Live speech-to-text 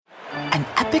An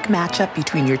epic matchup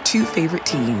between your two favorite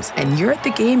teams, and you're at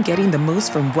the game getting the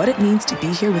most from what it means to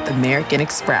be here with American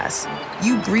Express.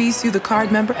 You breeze through the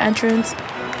card member entrance,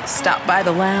 stop by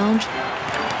the lounge.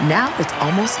 Now it's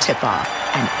almost tip-off,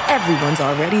 and everyone's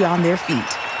already on their feet.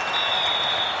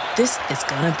 This is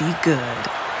gonna be good.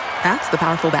 That's the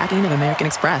powerful backing of American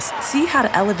Express. See how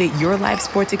to elevate your live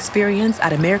sports experience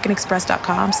at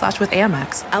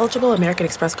americanexpress.com/withAmex. Eligible American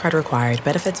Express card required.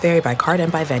 Benefits vary by card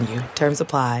and by venue. Terms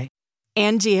apply.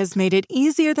 Angie has made it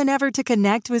easier than ever to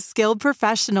connect with skilled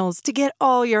professionals to get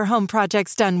all your home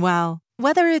projects done well.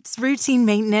 Whether it's routine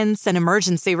maintenance, an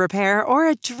emergency repair, or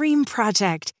a dream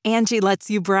project, Angie lets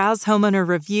you browse homeowner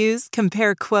reviews,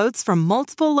 compare quotes from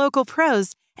multiple local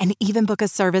pros, and even book a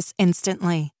service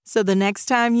instantly. So the next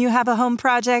time you have a home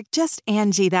project, just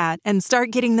Angie that and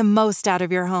start getting the most out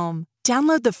of your home.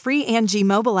 Download the free Angie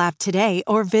mobile app today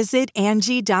or visit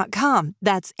Angie.com.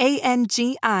 That's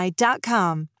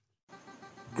ANGI.com.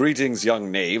 Greetings,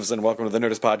 young knaves, and welcome to the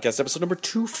Nerdist Podcast, episode number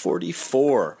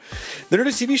 244. The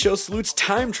Nerdist TV show salutes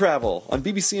time travel on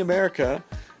BBC America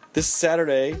this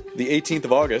Saturday, the 18th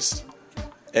of August,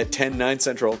 at 10/9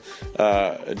 Central.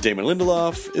 Damon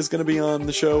Lindelof is going to be on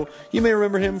the show. You may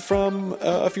remember him from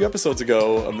a few episodes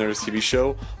ago on the Nerdist TV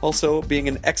show, also being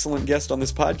an excellent guest on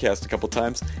this podcast a couple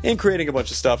times, and creating a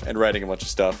bunch of stuff and writing a bunch of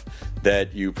stuff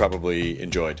that you probably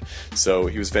enjoyed. So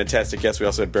he was a fantastic guest. We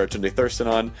also had Baratunde Thurston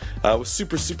on. It was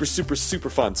super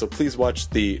fun. So please watch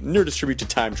the Nerdist Tribute to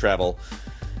Time Travel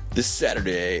this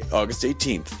Saturday, August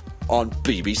 18th on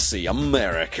BBC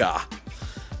America.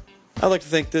 I'd like to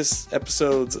thank this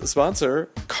episode's sponsor,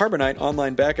 Carbonite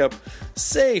Online Backup.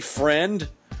 Say, friend,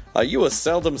 are you a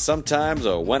seldom sometimes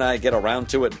or when I get around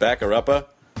to it backer-upper?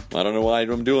 I don't know why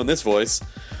I'm doing this voice.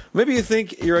 Maybe you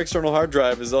think your external hard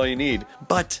drive is all you need,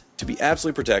 but to be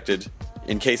absolutely protected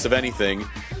in case of anything,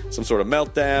 some sort of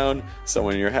meltdown,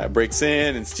 someone in your house breaks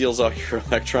in and steals all your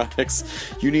electronics,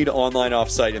 you need online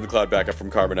offsite in the cloud backup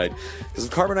from Carbonite. Because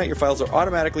with Carbonite, your files are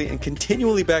automatically and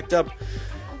continually backed up,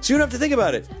 so you don't have to think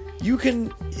about it. You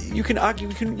can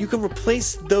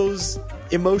replace those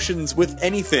emotions with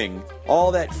anything.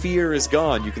 All that fear is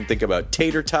gone. You can think about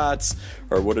tater tots,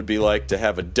 or what it'd be like to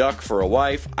have a duck for a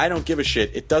wife. I don't give a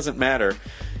shit. It doesn't matter.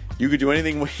 You could do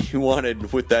anything you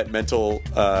wanted with that mental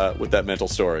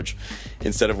storage,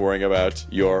 instead of worrying about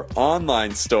your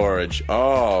online storage.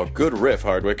 Oh, good riff,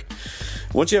 Hardwick.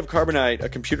 Once you have Carbonite, a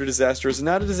computer disaster is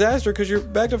not a disaster because your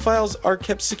backed up files are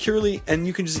kept securely and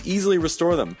you can just easily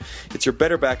restore them. It's your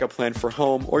better backup plan for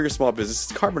home or your small business.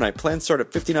 It's Carbonite. Plans start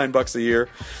at $59 a year.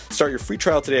 Start your free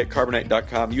trial today at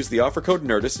Carbonite.com. Use the offer code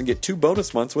NERDIST and get 2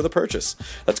 bonus months with a purchase.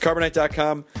 That's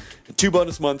Carbonite.com and 2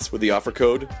 bonus months with the offer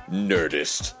code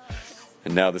NERDIST.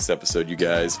 And now this episode, you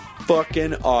guys.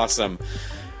 Fucking awesome.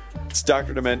 It's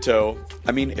Dr. Demento.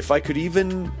 I mean, if I could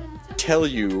even tell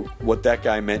you what that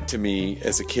guy meant to me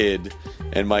as a kid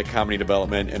and my comedy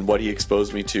development and what he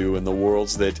exposed me to and the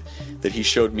worlds that he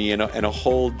showed me and a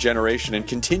whole generation and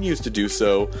continues to do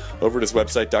so over at his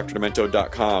website,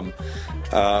 drdemento.com.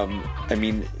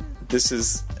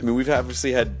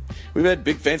 We've had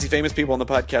big fancy famous people on the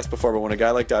podcast before, but when a guy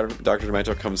like Dr.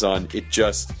 Demento comes on,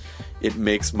 it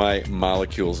makes my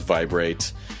molecules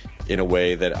vibrate in a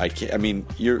way that I can't. I mean,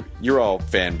 you're all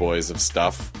fanboys of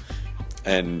stuff,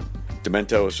 and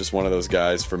Demento is just one of those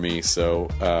guys for me. So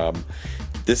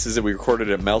we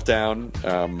recorded at Meltdown.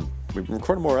 We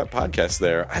recorded more podcasts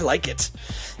there. I like it,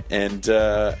 and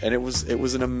it was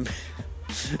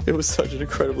such an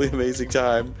incredibly amazing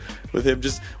time with him.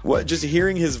 Just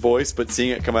hearing his voice, but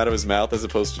seeing it come out of his mouth as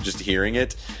opposed to just hearing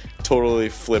it, totally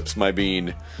flips my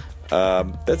bean.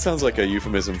 That sounds like a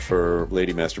euphemism for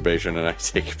lady masturbation, and I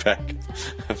take it back.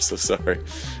 I'm so sorry.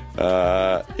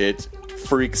 It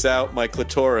freaks out my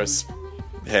clitoris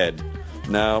head.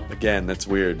 No, again, that's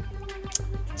weird.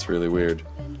 It's really weird.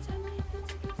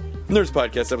 Nerds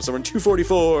Podcast, episode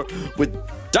 244 with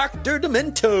Dr.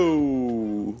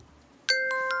 Demento.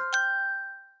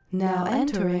 Now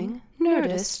entering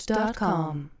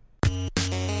Nerdist.com.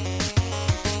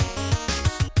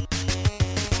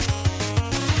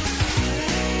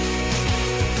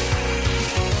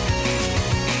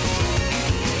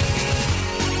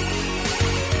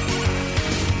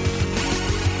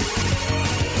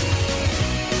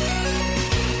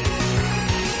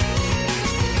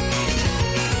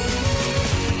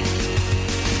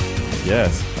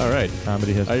 Yes. All right.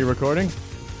 Comedy history. Are you recording?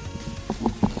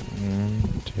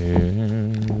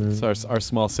 It's our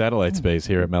small satellite space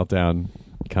here at Meltdown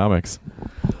Comics.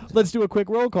 Let's do a quick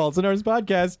roll call. It's the Nerdist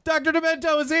Podcast. Dr.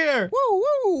 Demento is here. Woo,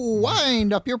 woo.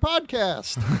 Wind up your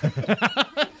podcast.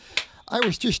 I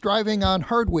was just driving on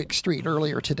Hardwick Street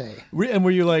earlier today. And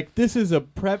were you like, this is a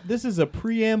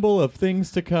preamble of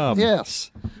things to come?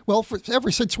 Yes. Well, ever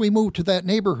since we moved to that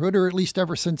neighborhood, or at least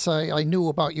ever since I knew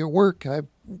about your work, I've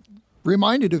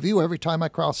reminded of you every time I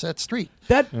cross that street.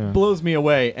 That blows me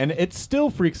away, and it still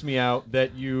freaks me out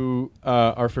that you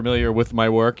are familiar with my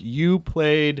work. You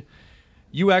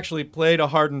actually played a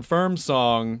Hard and Firm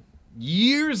song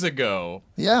years ago.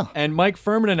 Yeah. And Mike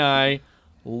Furman and I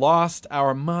lost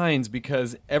our minds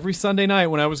because every Sunday night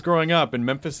when I was growing up in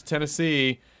Memphis,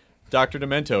 Tennessee, Dr.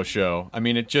 Demento show. I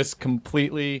mean, it just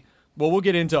completely... Well, we'll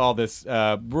get into all this.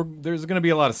 There's going to be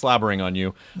a lot of slobbering on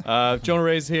you. Jonah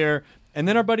Ray's here. And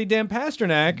then our buddy Dan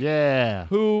Pasternack. Yeah.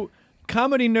 Who...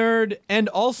 comedy nerd and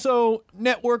also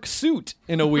network suit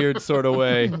in a weird sort of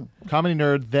way. Comedy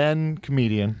nerd, then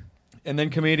comedian. And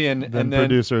then comedian, then and then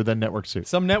producer, then network suit.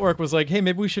 Some network was like, hey,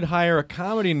 maybe we should hire a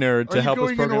comedy nerd to help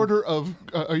us program.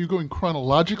 Are you going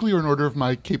chronologically or in order of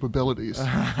my capabilities?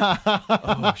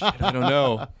 Oh, shit, I don't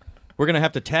know. We're going to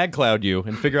have to tag cloud you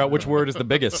and figure out which word is the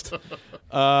biggest.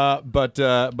 But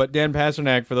Dan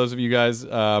Pasternack, for those of you guys,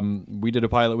 we did a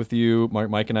pilot with you.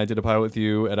 Mike and I did a pilot with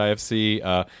you at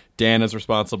IFC. Dan is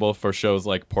responsible for shows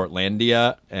like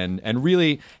Portlandia and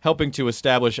really helping to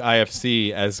establish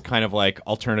IFC as kind of like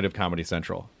alternative Comedy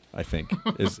Central. I think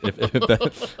is if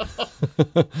that.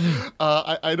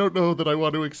 I don't know that I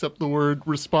want to accept the word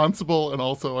responsible, and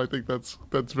also I think that's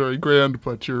very grand.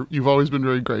 But you've always been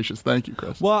very gracious. Thank you,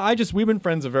 Chris. Well, we've been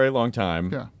friends a very long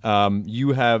time. Yeah.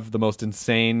 You have the most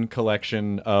insane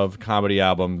collection of comedy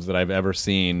albums that I've ever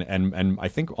seen, and I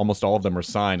think almost all of them are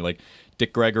signed. Like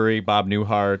Dick Gregory, Bob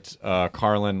Newhart,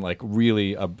 Carlin, like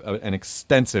really an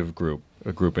extensive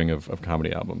grouping of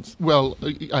comedy albums. Well,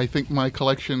 I think my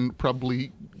collection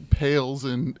probably pales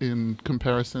in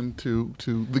comparison to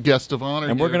the guest of honor.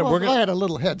 And I had a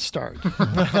little head start.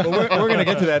 Well, we're going to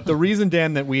get to that. The reason,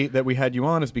 Dan, that we had you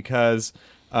on is because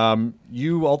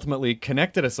you ultimately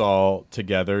connected us all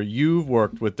together. You've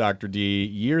worked with Dr. D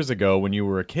years ago when you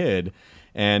were a kid,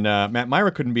 and Matt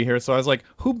Myra couldn't be here, so I was like,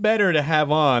 who better to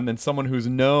have on than someone who's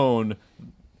known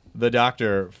the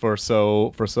doctor for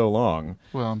so long?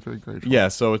 Well, I'm very grateful. Yeah,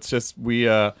 so it's just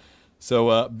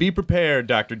So be prepared,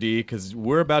 Dr. D, because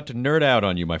we're about to nerd out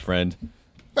on you, my friend.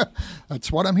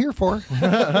 That's what I'm here for.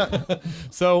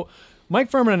 So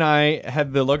Mike Furman and I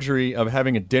had the luxury of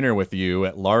having a dinner with you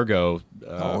at Largo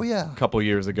a couple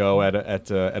years ago at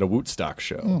a Wootstock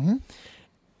show. Mm-hmm.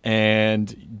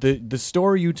 And the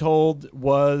story you told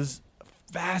was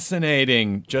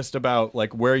fascinating, just about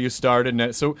like where you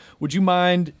started. So would you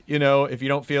mind, if you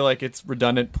don't feel like it's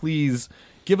redundant, please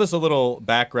give us a little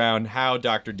background how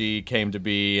Dr. D came to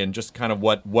be and just kind of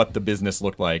what the business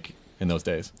looked like in those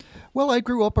days. Well, I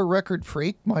grew up a record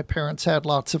freak. My parents had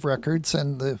lots of records,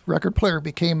 and the record player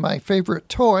became my favorite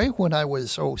toy when I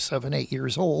was, 7, 8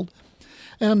 years old.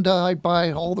 And I'd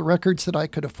buy all the records that I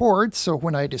could afford. So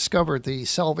when I discovered the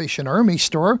Salvation Army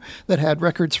store that had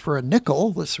records for a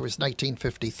nickel, this was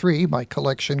 1953, my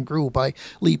collection grew by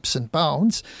leaps and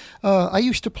bounds. I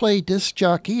used to play disc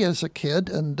jockey as a kid,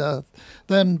 and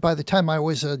then by the time I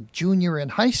was a junior in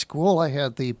high school, I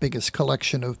had the biggest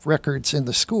collection of records in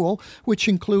the school, which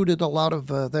included a lot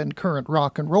of then current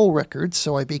rock and roll records.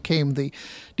 So I became the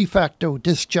de facto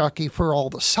disc jockey for all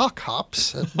the sock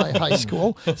hops at my high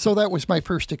school. So that was my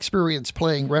first experience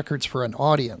playing records for an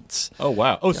audience. Oh,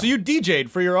 wow. Oh, yeah. So you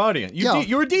DJ'd for your audience.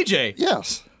 You were a DJ.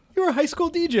 Yes. You were a high school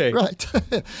DJ. Right.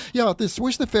 Yeah, this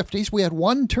was the 50s. We had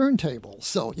one turntable.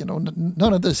 So,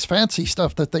 none of this fancy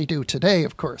stuff that they do today,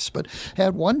 of course, but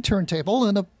had one turntable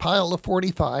and a pile of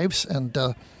 45s,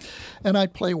 and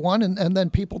I'd play one, and then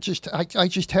people I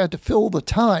just had to fill the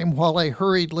time while I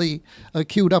hurriedly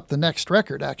queued up the next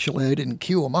record. Actually, I didn't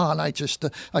cue them on. I just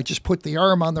put the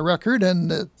arm on the record,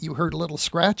 and you heard a little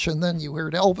scratch, and then you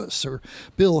heard Elvis or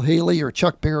Bill Haley or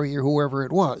Chuck Berry or whoever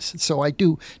it was. So I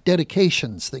do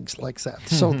dedications, things like that.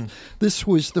 So this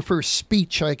was the first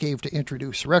speech I gave to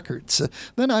introduce records.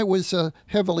 Then I was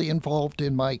heavily involved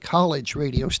in my college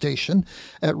radio station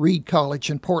at Reed College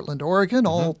in Portland, Oregon,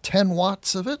 all 10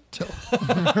 watts of it.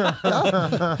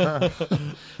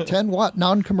 10-watt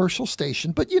non-commercial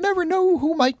station, but you never know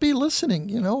who might be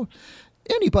listening.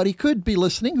 Anybody could be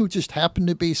listening who just happened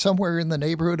to be somewhere in the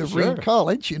neighborhood of Reed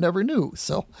College. You never knew.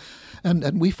 So,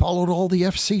 And we followed all the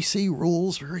FCC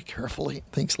rules very carefully,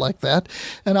 things like that.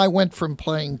 And I went from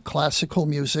playing classical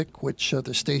music, which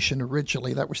the station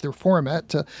originally, that was their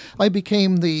format. I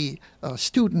became the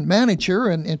student manager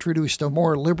and introduced a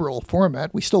more liberal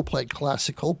format. We still played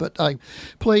classical, but I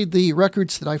played the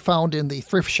records that I found in the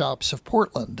thrift shops of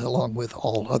Portland, along with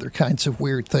all other kinds of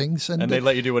weird things. And they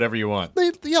let you do whatever you want.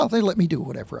 They let me do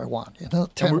whatever I want.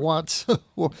 10 watts.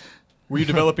 Were you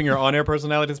developing your on-air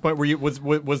personality at this point?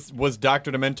 Was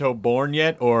Dr. Demento born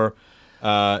yet, or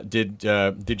did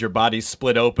your body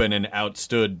split open and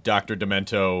outstood Dr.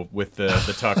 Demento with the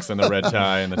tux and the red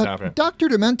tie and the top hat? Dr.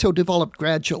 Demento developed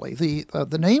gradually.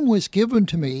 The name was given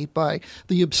to me by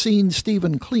the obscene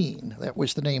Stephen Clean. That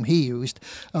was the name he used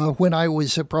when I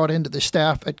was brought into the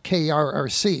staff at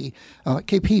KPPC,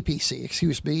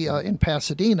 in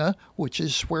Pasadena, which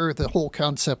is where the whole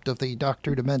concept of the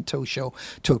Dr. Demento show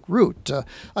took root.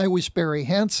 I was Barry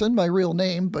Hansen, my real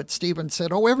name, but Stephen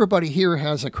said, "Oh, everybody here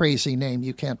has a crazy name.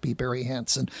 You can't be Barry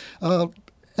Hansen."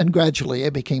 And gradually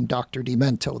I became Dr.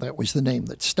 Demento. That was the name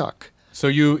that stuck. So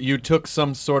you took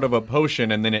some sort of a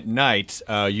potion, and then at night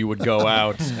you would go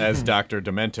out as Dr.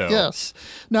 Demento. Yes.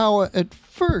 Now, at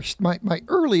first, my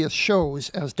earliest shows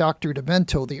as Dr.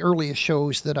 Demento, the earliest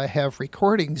shows that I have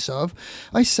recordings of,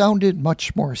 I sounded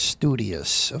much more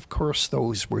studious. Of course,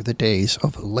 those were the days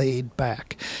of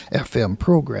laid-back FM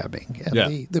programming.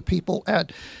 And the people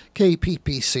at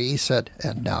KPPC said,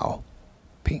 "And now,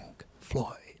 Pink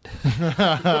Floyd."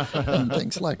 And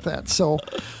things like that. So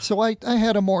I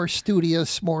had a more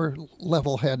studious, more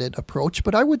level-headed approach,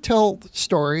 but I would tell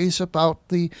stories about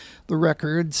the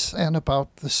records and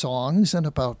about the songs and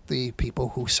about the people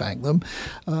who sang them.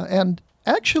 And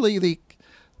actually,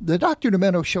 the Dr.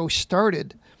 Demento show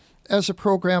started as a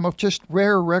program of just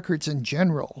rare records in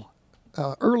general,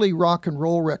 early rock and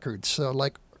roll records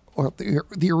or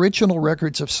the original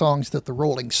records of songs that the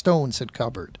Rolling Stones had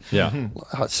covered. Yeah.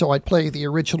 So I'd play the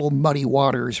original Muddy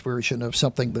Waters version of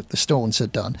something that the Stones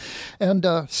had done. And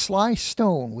Sly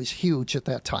Stone was huge at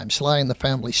that time, Sly and the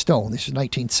Family Stone. This is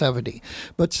 1970.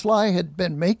 But Sly had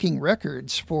been making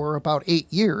records for about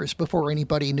 8 years before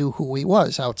anybody knew who he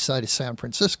was outside of San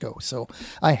Francisco. So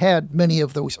I had many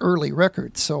of those early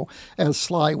records. So as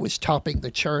Sly was topping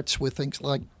the charts with things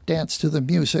like Dance to the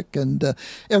Music and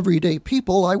Everyday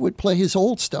People, I would play his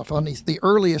old stuff. On the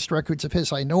earliest records of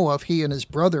his I know of, he and his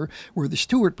brother were the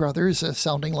Stewart brothers,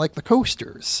 sounding like the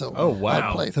Coasters. So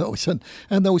I'd play those, and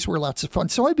those were lots of fun.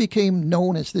 So I became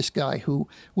known as this guy who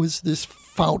was this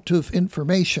fount of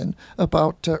information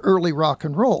about early rock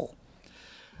and roll.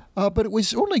 But it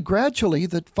was only gradually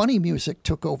that funny music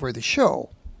took over the show.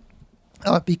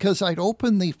 Because I'd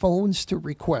opened the phones to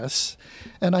requests,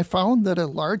 and I found that a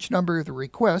large number of the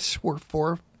requests were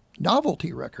for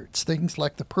novelty records, things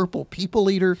like the Purple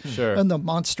People Eater and the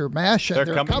Monster Mash. And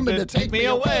they're coming to take me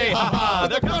away.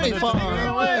 They're coming to take me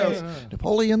away.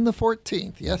 Napoleon the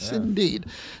 14th. Yes, indeed.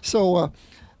 So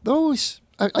those,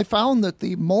 I found that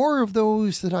the more of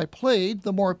those that I played,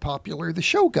 the more popular the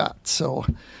show got. So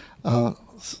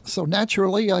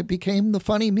naturally, I became the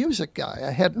funny music guy. I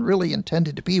hadn't really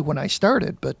intended to be when I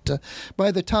started, but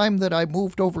by the time that I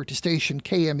moved over to station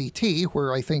KMET,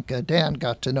 where I think Dan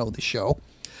got to know the show,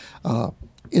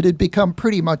 it had become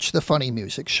pretty much the funny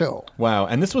music show. Wow,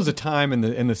 and this was a time in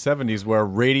the 70s where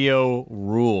radio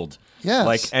ruled.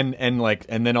 Yes. And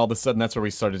then all of a sudden that's where we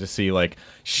started to see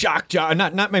shock jocks,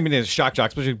 not maybe shock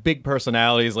jocks, but big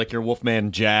personalities like your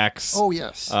Wolfman Jacks. Oh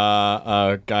yes.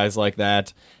 Guys like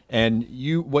that. And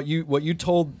what you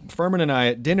told Furman and I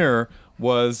at dinner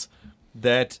was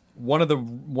that one of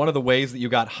the ways that you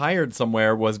got hired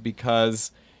somewhere was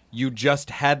because you just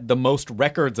had the most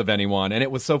records of anyone. And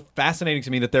it was so fascinating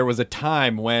to me that there was a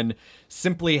time when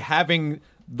simply having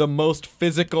the most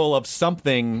physical of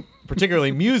something,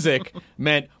 particularly music,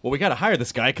 meant, well, we got to hire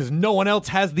this guy because no one else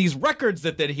has these records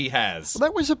that he has. Well,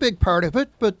 that was a big part of it,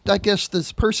 but I guess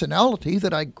this personality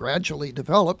that I gradually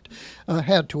developed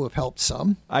had to have helped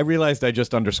some. I realized I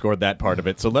just underscored that part of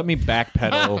it, so let me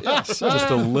backpedal just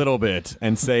a little bit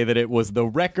and say that it was the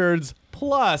records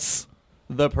plus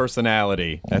the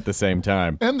personality at the same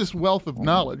time. And this wealth of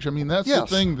knowledge. I mean, that's the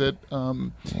thing that,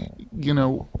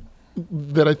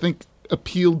 that I think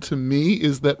appealed to me,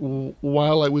 is that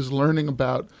while I was learning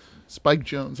about Spike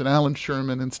Jones and Alan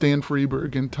Sherman and Stan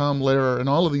Freberg and Tom Lehrer and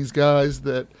all of these guys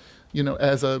that,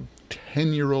 as a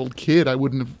 10-year-old kid I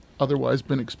wouldn't have otherwise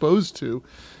been exposed to,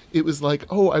 it was like,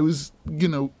 I was,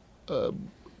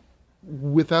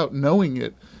 without knowing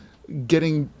it,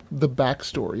 getting the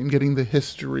backstory and getting the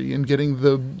history and getting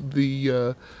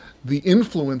the the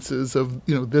influences of,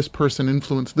 this person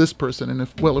influenced this person. And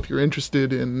if you're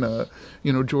interested in,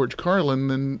 George Carlin,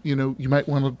 then, you might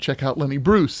want to check out Lenny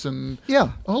Bruce and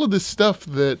all of this stuff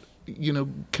that,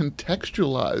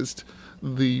 contextualized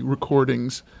the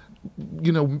recordings,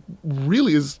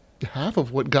 really is half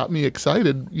of what got me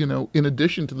excited, in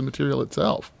addition to the material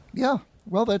itself. Yeah.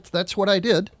 Well, that's what I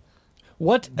did.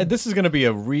 This is going to be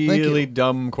a really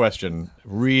dumb question,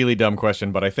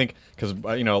 but I think because,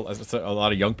 a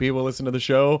lot of young people listen to the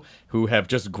show who have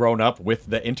just grown up with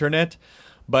the internet,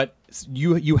 but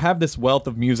you have this wealth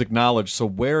of music knowledge, so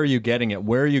where are you getting it?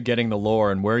 Where are you getting the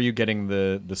lore, and where are you getting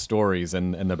the stories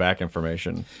and the back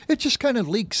information? It just kind of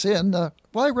leaks in. I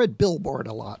read Billboard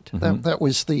a lot. Mm-hmm. That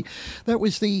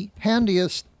was the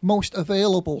handiest, most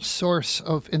available source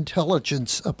of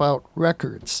intelligence about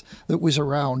records that was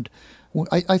around.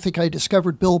 I think I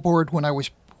discovered Billboard when I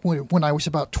was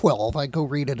about 12. I'd go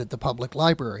read it at the public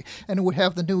library, and it would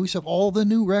have the news of all the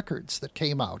new records that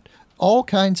came out, all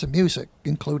kinds of music,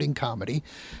 including comedy.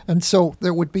 And so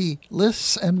there would be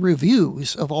lists and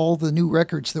reviews of all the new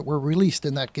records that were released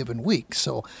in that given week.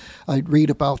 So I'd read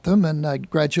about them, and I'd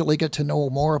gradually get to know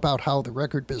more about how the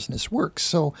record business works.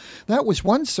 So that was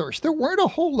one source. There weren't a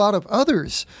whole lot of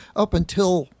others up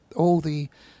until, the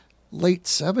late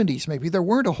 70s, maybe. There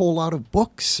weren't a whole lot of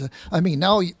books. I mean,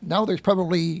 now there's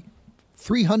probably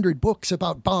 300 books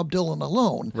about Bob Dylan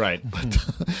alone. Right.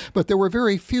 But there were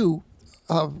very few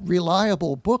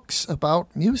reliable books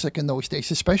about music in those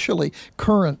days, especially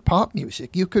current pop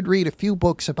music. You could read a few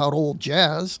books about old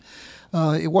jazz.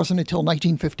 It wasn't until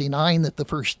 1959 that the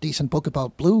first decent book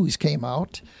about blues came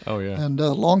out. Oh, yeah. And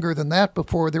longer than that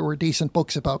before there were decent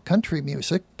books about country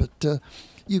music. But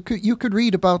you could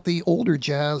read about the older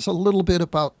jazz, a little bit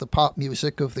about the pop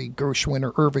music of the Gershwin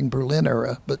or Irving Berlin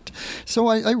era. But so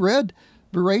I read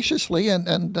voraciously,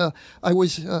 and I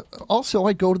was also,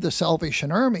 I'd go to the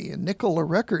Salvation Army and nickel a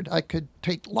record. I could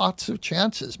take lots of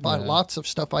chances, buy lots of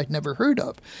stuff I'd never heard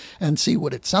of, and see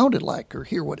what it sounded like or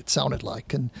hear what it sounded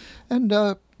like. And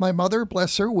my mother,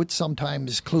 bless her, would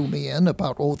sometimes clue me in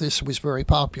about, this was very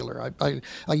popular.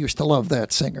 I used to love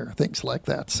that singer, things like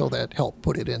that. So that helped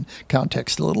put it in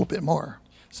context a little bit more.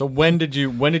 So when did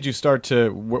you start to,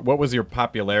 what was your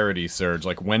popularity surge?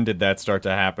 Like, when did that start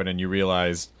to happen and you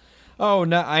realized, oh,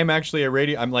 no, I'm actually a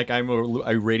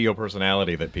radio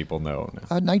personality that people know?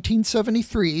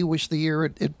 1973 was the year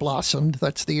it blossomed.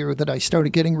 That's the year that I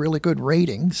started getting really good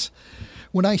ratings.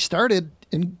 When I started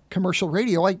in commercial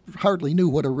radio, I hardly knew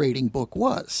what a rating book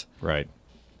was. Right.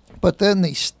 But then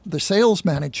the sales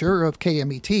manager of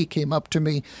KMET came up to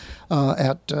me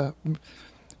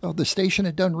the station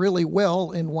had done really well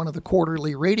in one of the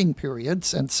quarterly rating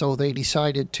periods, and so they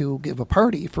decided to give a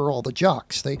party for all the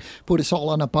jocks. They put us all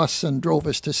on a bus and drove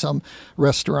us to some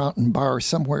restaurant and bar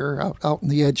somewhere out in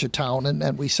the edge of town,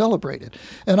 and we celebrated.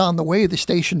 And on the way, the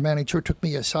station manager took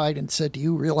me aside and said, "Do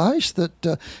you realize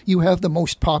that you have the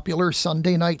most popular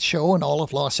Sunday night show in all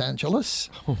of Los Angeles?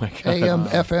 Oh, my God. AM,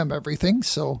 FM, everything."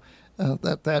 So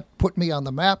that put me on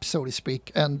the map, so to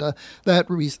speak, and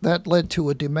that led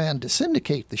to a demand to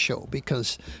syndicate the show,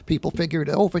 because people figured,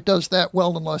 if it does that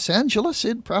well in Los Angeles,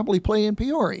 it'd probably play in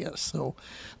Peoria. So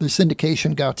the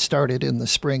syndication got started in the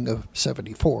spring of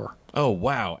 '74. Oh,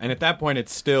 wow! And at that point,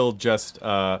 it's still just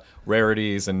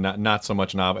rarities and not so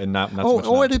much novel and not so much.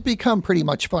 Oh, it had become pretty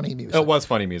much funny music. It was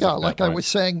funny music. Yeah, like I was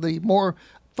saying, the more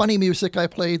funny music I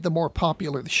played, the more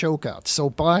popular the show got. So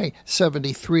by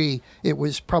 '73, it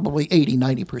was probably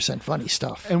 80-90% funny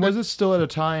stuff. And was it still at a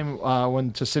time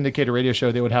when to syndicate a radio show,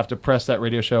 they would have to press that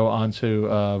radio show onto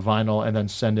vinyl and then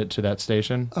send it to that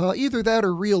station? Either that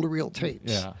or reel-to-reel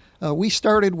tapes. Yeah. We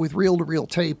started with reel-to-reel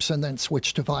tapes and then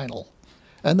switched to vinyl.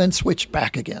 And then switched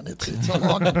back again. It's a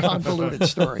long and convoluted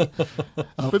story.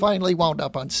 Finally wound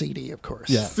up on CD, of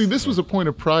course. Yeah. See, this was a point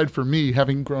of pride for me,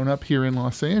 having grown up here in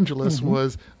Los Angeles,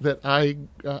 was that I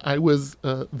was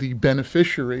the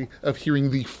beneficiary of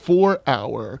hearing the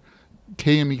 4-hour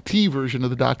KMET version of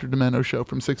the Dr. Demento show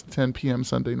from 6 to 10 p.m.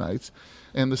 Sunday nights.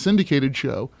 And the syndicated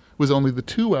show was only the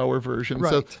 2-hour version.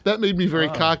 Right. So that made me very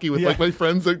cocky with like my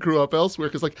friends that grew up elsewhere,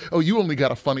 because like, oh, you only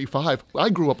got a funny 5. I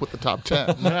grew up with the top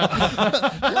 10.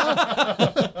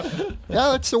 Yeah,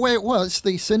 that's the way it was.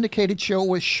 The syndicated show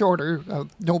was shorter.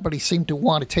 Nobody seemed to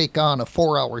want to take on a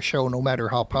 4-hour show, no matter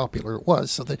how popular it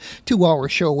was. So the 2-hour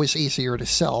show was easier to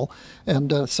sell.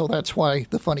 And so that's why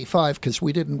the Funny 5, because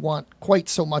we didn't want quite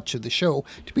so much of the show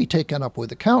to be taken up with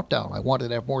the countdown. I wanted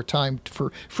to have more time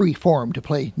for free form to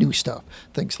play new stuff,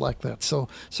 things like like that. So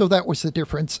that was the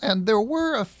difference. And there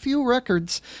were a few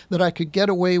records that I could get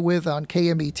away with on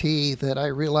KMET that I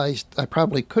realized I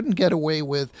probably couldn't get away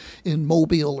with in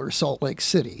Mobile or Salt Lake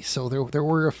City. So there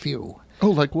were a few.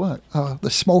 Oh, like what? The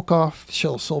Smoke Off,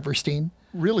 Shel Silverstein.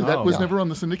 Really? That was never on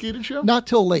the syndicated show? Not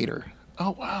till later.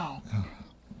 Oh, wow.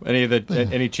 Any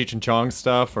Cheech and Chong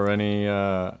stuff or any?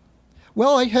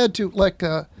 Well, I had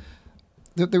to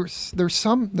there's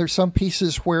some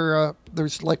pieces where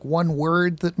there's like one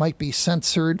word that might be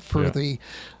censored for the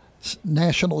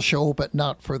national show, but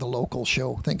not for the local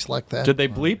show. Things like that. Did they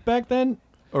bleep back then,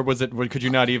 or was it? Could you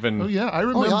not even? Oh yeah, I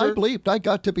remember. Oh yeah, I bleeped. I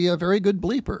got to be a very good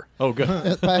bleeper. Oh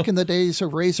good. Back in the days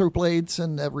of razor blades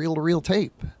and reel-to-reel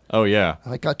tape. Oh yeah.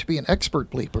 I got to be an expert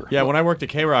bleeper. Yeah, when I worked at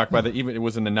K-Rock, even it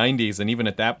was in the '90s, and even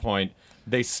at that point,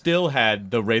 they still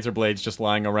had the razor blades just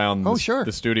lying around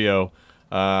the studio.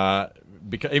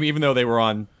 Because even though they were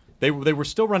on, they were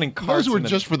still running carts. Those were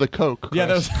just for the coke. Yeah,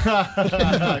 those.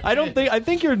 I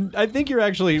think you're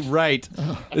actually right,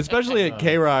 especially at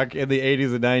K-Rock in the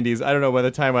 '80s and '90s. I don't know. By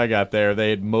the time I got there, they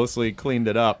had mostly cleaned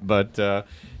it up, but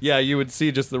yeah, you would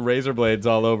see just the razor blades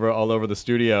all over the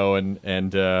studio, and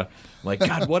like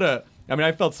God, what a. I mean,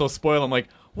 I felt so spoiled. I'm like,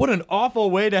 what an awful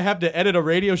way to have to edit a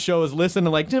radio show is listen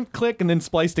and like click and then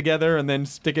splice together and then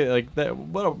stick it like that.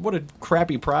 What a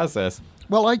crappy process.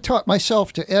 Well, I taught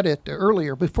myself to edit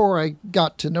earlier before I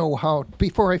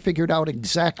figured out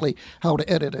exactly how to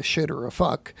edit a shit or a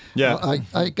fuck. Yeah.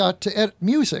 I got to edit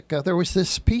music. There was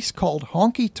this piece called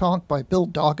Honky Tonk by Bill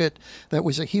Doggett that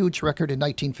was a huge record in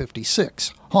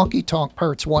 1956. Honky Tonk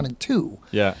Parts 1 and 2.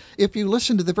 Yeah. If you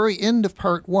listen to the very end of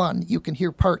Part 1, you can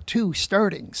hear Part 2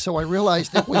 starting. So I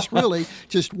realized it was really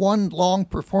just one long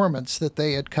performance that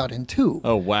they had cut in two.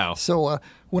 Oh, wow. So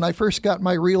when I first got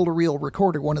my reel-to-reel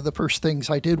recorder, one of the first things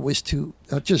I did was to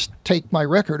just take my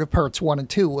record of Parts 1 and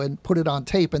 2 and put it on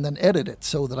tape and then edit it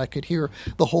so that I could hear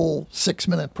the whole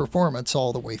 6-minute performance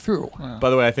all the way through. Wow. By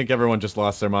the way, I think everyone just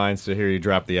lost their minds to hear you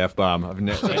drop the F-bomb. And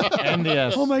the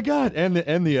S. Oh, my God. And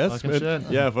the S. Fucking shit.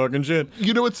 Yeah, fucking shit.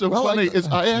 You know what's so funny is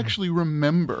I actually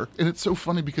remember, and it's so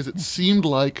funny because it seemed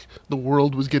like the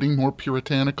world was getting more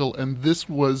puritanical, and this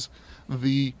was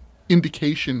the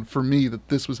indication for me that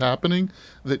this was happening,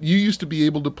 that you used to be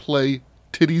able to play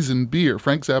Titties and Beer,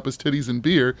 Frank Zappa's Titties and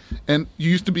Beer, and they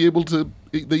used to be able to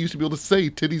say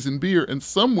Titties and Beer, and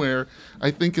somewhere,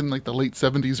 I think in like the late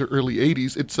 70s or early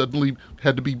 80s, it suddenly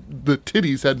the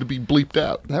titties had to be bleeped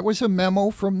out. That was a memo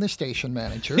from the station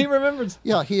manager. He remembers.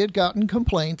 Yeah, he had gotten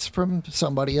complaints from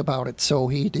somebody about it, so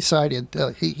he decided,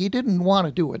 he didn't want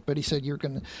to do it, but he said,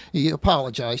 he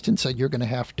apologized and said, you're going to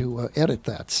have to edit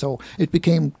that. So it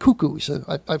became cuckoos.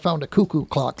 I found a cuckoo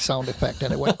clock sound effect,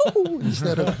 and it went, ooh,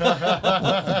 instead of...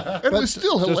 It was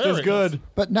still hilarious. Just as good.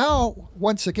 But now,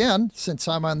 once again, since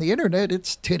I'm on the internet,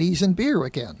 it's Titties and Beer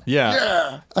again.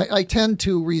 Yeah. I tend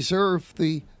to reserve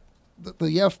the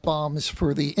F-bombs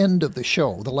for the end of the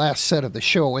show, the last set of the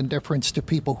show, in deference to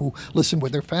people who listen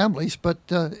with their families. But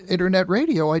internet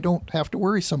radio, I don't have to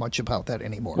worry so much about that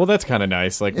anymore. Well, that's kind of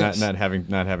nice, like Yes. not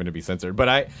having to be censored. But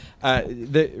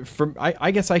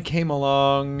I guess I came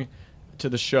along to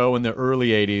the show in the early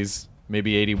 '80s.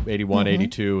 Maybe 80, 81,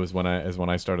 82 is when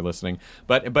I started listening.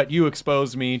 But you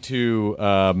exposed me to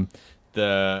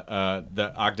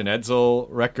the Ogden Edsel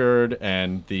record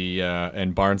and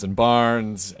and Barnes and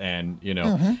Barnes and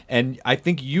and I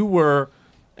think you were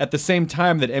at the same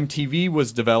time that MTV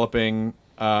was developing.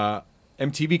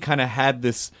 MTV kind of had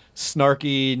this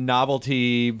snarky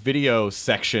novelty video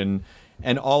section.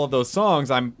 And all of those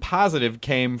songs, I'm positive,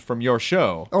 came from your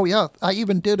show. Oh, yeah. I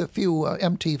even did a few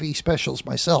MTV specials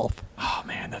myself. Oh,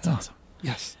 man, that's awesome.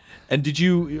 Yes. And did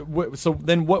you... So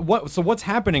then So what's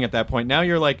happening at that point? Now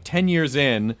you're like 10 years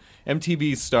in.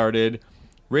 MTV's started.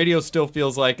 Radio still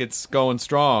feels like it's going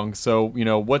strong. So,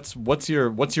 what's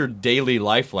your daily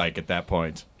life like at that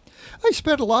point? I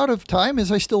spent a lot of time,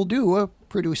 as I still do,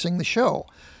 producing the show.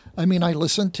 I mean, I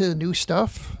listen to new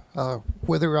stuff,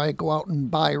 whether I go out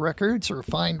and buy records or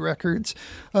find records.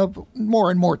 More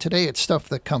and more today, it's stuff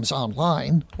that comes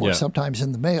online or sometimes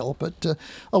in the mail. But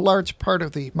a large part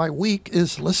of my week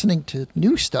is listening to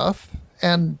new stuff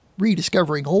and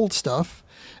rediscovering old stuff.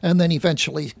 And then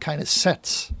eventually kind of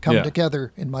sets come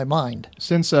together in my mind.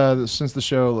 Since the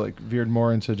show veered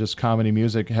more into just comedy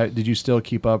music, did you still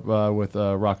keep up with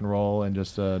rock and roll and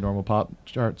just normal pop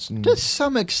charts? To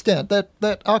some extent.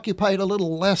 That occupied a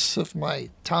little less of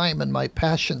my time and my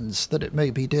passions than it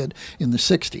maybe did in the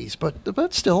 60s.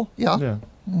 But still, yeah. Yeah.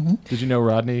 Mm-hmm. Did you know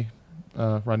Rodney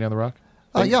on the Rock?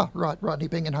 Yeah, Rodney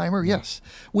Bingenheimer, yes.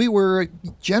 We were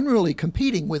generally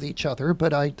competing with each other,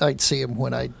 but I'd see him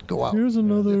when I'd go out. Here's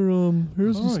another,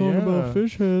 here's a song about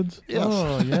fish heads. Yes.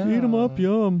 Oh, yeah. Eat them up,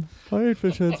 yum. I ate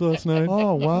fish heads last night.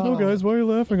 Oh, wow. No, guys, why are you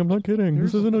laughing? I'm not kidding.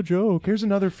 This isn't a joke. Here's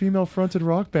another female-fronted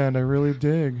rock band I really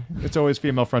dig. It's always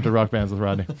female-fronted rock bands with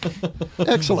Rodney.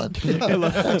 Excellent.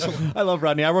 Excellent. I love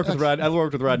Rodney. I worked with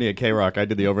Rodney at K-Rock. I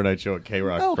did the overnight show at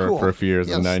K-Rock Cool. for a few years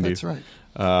in the 90s. That's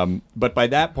right. But by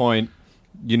that point,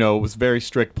 it was very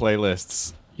strict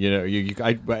playlists.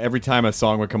 Every time a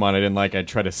song would come on I didn't like, I'd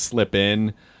try to slip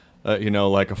in,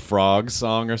 like a frog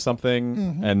song or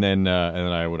something, and then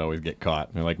I would always get caught.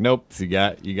 And they're like, nope, you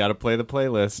got to play the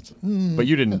playlist. But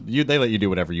you didn't. They let you do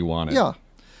whatever you wanted. Yeah,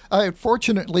 I had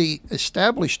fortunately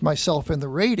established myself in the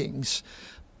ratings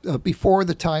before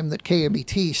the time that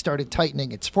KMET started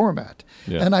tightening its format,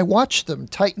 and I watched them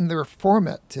tighten their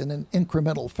format in an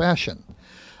incremental fashion.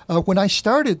 When I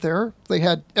started there, they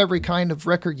had every kind of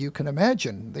record you can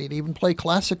imagine. They'd even play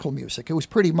classical music. It was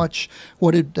pretty much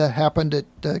what had happened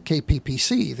at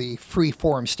KPPC, the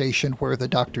free-form station where the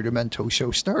Dr. Demento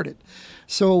show started.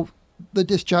 So the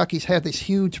disc jockeys had this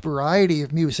huge variety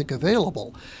of music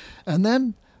available. And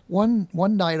then one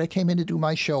night I came in to do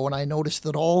my show, and I noticed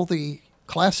that all the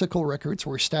classical records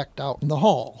were stacked out in the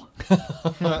hall.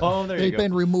 Oh, there you They'd go.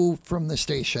 been removed from the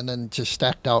station and just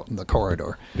stacked out in the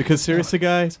corridor. Because seriously,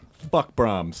 guys, fuck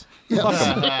Brahms.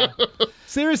 Yes.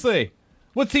 Seriously,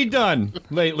 what's he done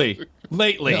lately?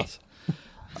 Yes.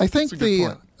 I think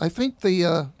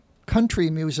the country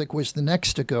music was the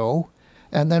next to go,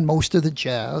 and then most of the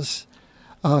jazz.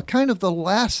 Kind of the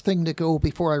last thing to go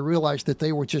before I realized that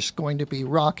they were just going to be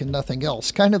rock and nothing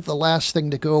else. Kind of the last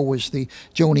thing to go was the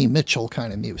Joni Mitchell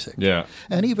kind of music. Yeah.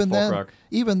 And even Folk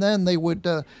then, they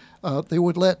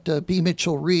would let B.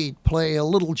 Mitchell Reed play a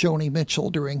little Joni Mitchell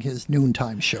during his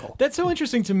noontime show. That's so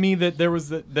interesting to me that there was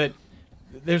that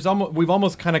there's we've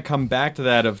almost kind of come back to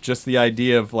that of just the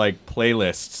idea of like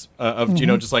playlists of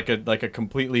just like a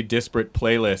completely disparate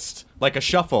playlist, like a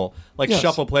shuffle,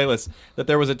 shuffle playlist. That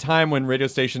there was a time when radio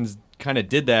stations kind of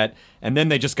did that, and then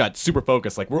they just got super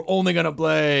focused. Like, we're only gonna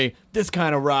play this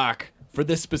kind of rock for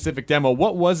this specific demo.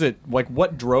 What was it like?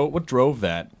 What drove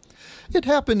that? It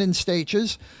happened in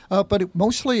stages, but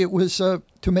mostly it was to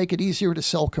make it easier to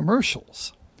sell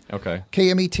commercials. Okay.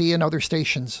 KMET and other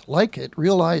stations like it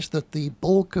realized that the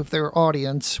bulk of their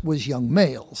audience was young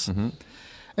males. Mm-hmm.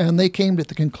 And they came to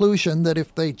the conclusion that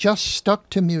if they just stuck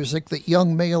to music that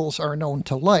young males are known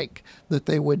to like, that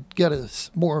they would get a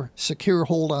more secure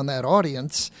hold on that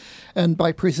audience. And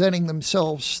by presenting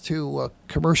themselves to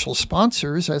commercial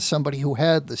sponsors as somebody who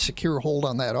had the secure hold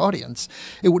on that audience,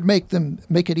 it would make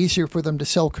it easier for them to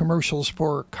sell commercials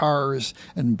for cars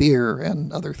and beer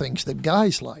and other things that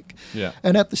guys like. Yeah.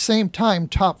 And at the same time,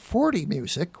 top 40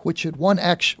 music, which had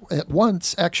at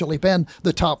once actually been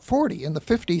the top 40. In the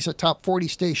 50s, a top 40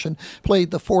 station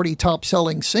played the 40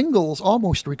 top-selling singles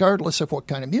almost regardless of what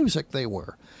kind of music they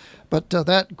were. But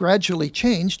that gradually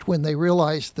changed when they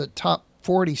realized that top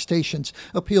 40 stations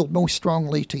appealed most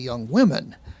strongly to young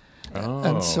women.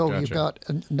 And so gotcha. you've got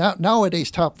nowadays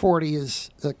top 40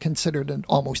 is considered an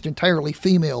almost entirely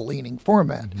female-leaning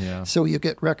format. Yeah. So you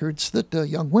get records that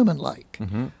young women like.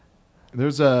 Mm-hmm.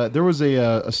 There was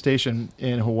a station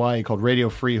in Hawaii called Radio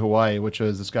Free Hawaii, which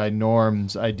was this guy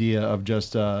Norm's idea of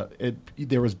just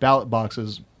there was ballot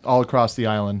boxes all across the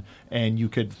island, and you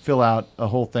could fill out a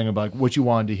whole thing about what you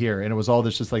wanted to hear, and it was all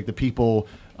this just like the people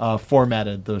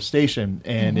formatted the station,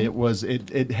 and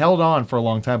Mm-hmm. it held on for a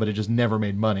long time, but it just never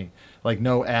made money. Like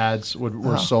no ads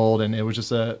were sold, and it was just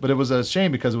but it was a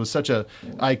shame because it was such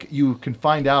you can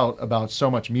find out about so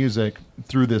much music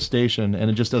through this station, and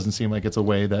it just doesn't seem like it's a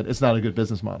way that it's not a good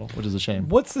business model, which is a shame.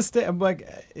 What's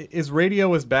the is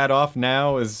radio as bad off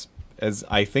now as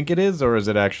I think it is, or is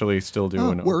it actually still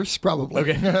doing it? Worse, probably.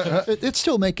 Okay. It's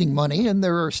still making money, and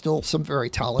there are still some very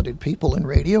talented people in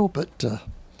radio, but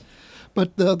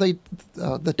the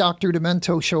Dr.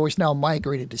 Demento show is now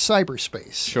migrated to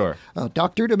cyberspace. Sure.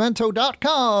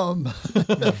 DrDemento.com.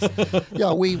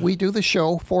 Yeah, we do the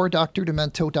show for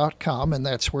DrDemento.com, and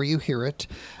that's where you hear it.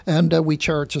 And we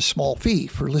charge a small fee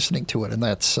for listening to it, and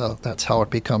that's how it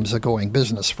becomes a going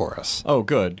business for us. Oh,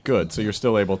 good. So you're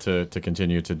still able to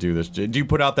continue to do this. Do you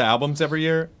put out the albums every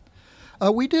year?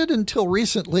 We did until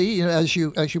recently. As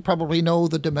you probably know,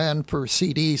 the demand for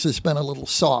CDs has been a little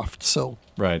soft, so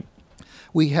Right.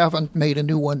 we haven't made a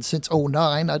new one since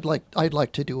 2009. I'd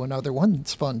like to do another one.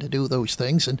 It's fun to do those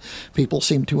things, and people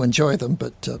seem to enjoy them.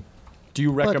 But do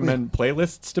you recommend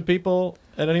playlists to people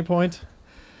at any point?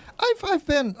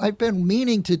 I've been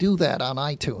meaning to do that on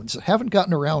iTunes. I haven't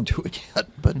gotten around to it yet,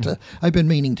 but I've been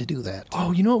meaning to do that.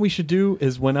 Oh, you know what we should do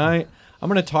is I'm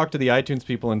going to talk to the iTunes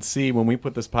people and see when we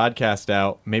put this podcast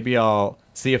out. Maybe I'll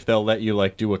see if they'll let you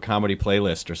like do a comedy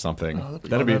playlist or something.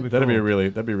 That'd be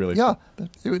really Yeah,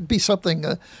 it would be something.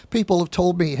 People have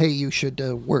told me, hey, you should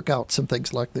work out some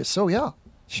things like this. So yeah,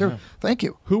 sure. Yeah. Thank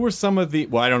you. Who were some of the?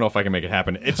 Well, I don't know if I can make it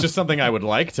happen. It's just something I would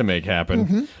like to make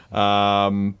happen.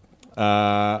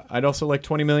 I'd also like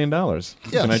 $20 million. Yes.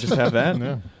 Can I just have that?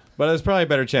 Yeah. But there's probably a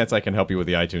better chance I can help you with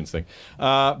the iTunes thing.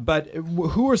 But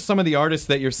who are some of the artists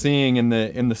that you're seeing in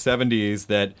the 70s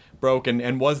that broke?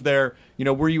 And was there,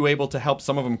 were you able to help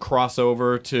some of them cross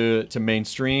over to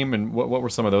mainstream? And what were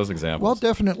some of those examples? Well,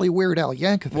 definitely Weird Al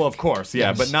Yankovic. Well, of course, yeah,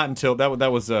 yes. But not until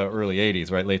that was early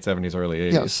 80s, right? Late 70s, early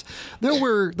 80s. Yes,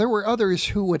 there were others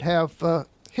who would have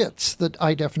hits that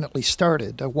I definitely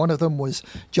started. One of them was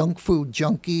Junk Food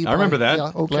Junkie. I remember that.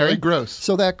 Yeah, okay. Larry Gross.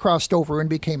 So that crossed over and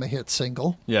became a hit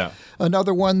single. Yeah.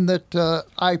 Another one that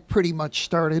I pretty much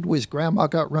started was Grandma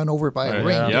Got Run Over by a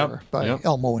Reindeer by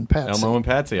Elmo and Patsy. Elmo and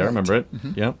Patsy, I remember it.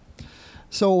 Mm-hmm. Yep.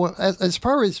 So as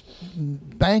far as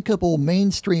bankable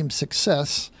mainstream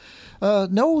success,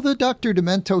 no, the Dr.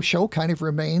 Demento show kind of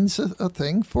remains a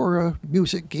thing for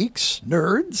music geeks,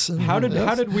 nerds. And, how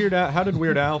did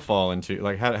Weird Al fall into?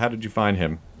 Like, how did you find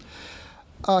him?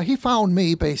 He found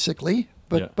me basically,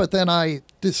 but then I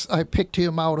picked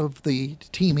him out of the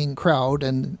teeming crowd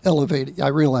and elevated. I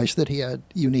realized that he had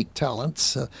unique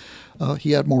talents.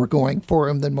 He had more going for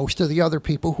him than most of the other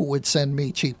people who would send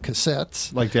me cheap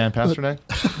cassettes. Like Dan Pasternack?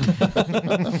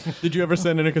 Did you ever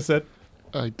send in a cassette?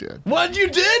 I did. What, you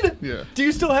did? Yeah. Do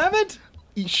you still have it?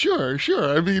 Sure.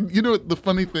 I mean, the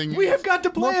funny thing... We have got to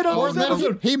play it on this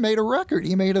episode. He made a record.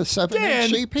 He made a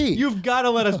 7-inch EP. You've got to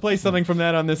let us play something from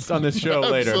that on this show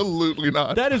later. Absolutely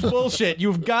not. That is bullshit.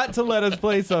 You've got to let us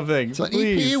play something. It's an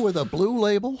EP with a blue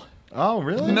label. Oh,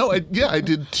 really? No, I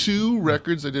did 2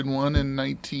 records. I did one in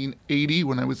 1980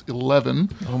 when I was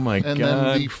 11. Oh, my God. And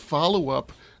then the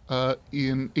follow-up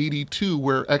in 82,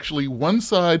 where actually one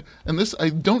side, and this, I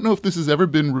don't know if this has ever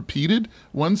been repeated,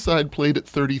 one side played at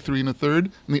 33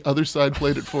 1/3, and the other side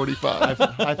played at 45.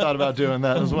 I thought about doing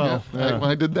that as well. Yeah.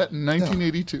 I did that in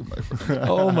 1982, my friend.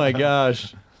 Oh, my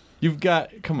gosh.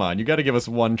 Come on, you got to give us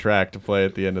one track to play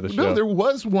at the end of the show. No, there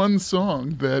was one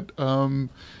song that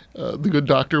the good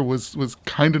doctor was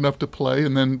kind enough to play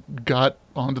and then got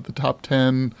onto the top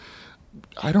 10,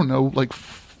 I don't know, like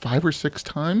 5 or 6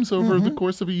 times over the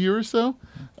course of a year or so.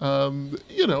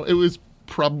 It was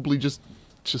probably just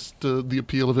the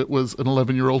appeal of it was an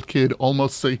 11-year-old kid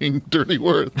almost saying dirty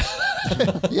words.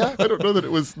 Yeah, I don't know that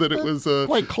it was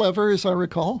quite clever, as I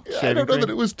recall. I don't know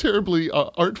that it was terribly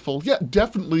artful. Yeah,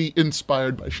 definitely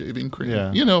inspired by Shaving Cream.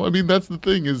 Yeah. I mean, that's the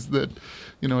thing is that,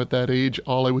 at that age,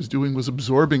 all I was doing was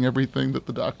absorbing everything that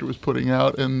the doctor was putting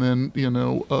out, and then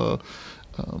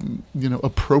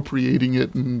appropriating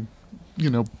it and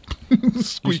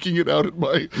squeaking it out at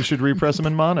my... You should repress them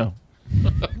in mono.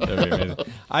 That'd be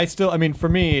amazing. For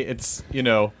me, it's,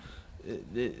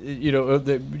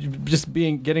 just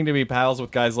getting to be pals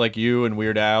with guys like you and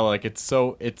Weird Al, like it's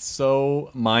so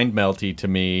mind-melty to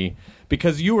me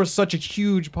because you were such a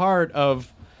huge part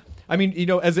of,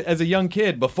 as a young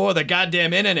kid, before the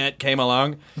goddamn internet came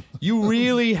along, you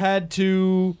really had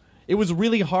to... It was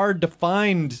really hard to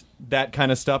find that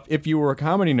kind of stuff if you were a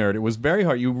comedy nerd. It was very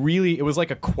hard. It was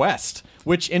like a quest,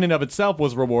 which in and of itself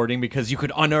was rewarding because you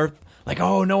could unearth, like,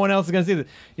 oh, no one else is going to see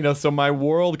this. So my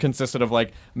world consisted of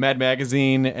like Mad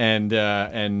Magazine and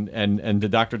the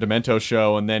Dr. Demento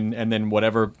show and then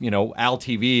whatever, Al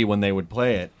TV when they would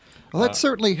play it. Well, that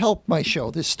certainly helped my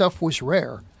show. This stuff was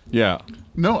rare. Yeah.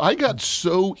 No, I got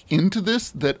so into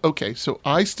this that, so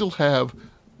I still have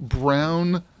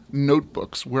brown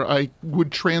notebooks where I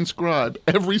would transcribe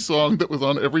every song that was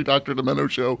on every Dr. Demento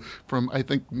show from, I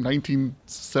think,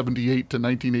 1978 to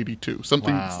 1982.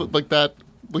 Something like that,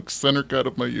 like center cut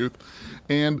of my youth.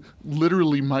 And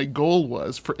literally my goal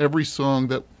was for every song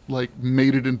that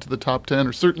made it into the top 10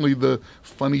 or certainly the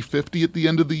funny 50 at the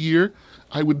end of the year,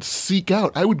 I would seek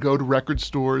out. I would go to record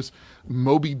stores,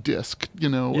 Moby Disc,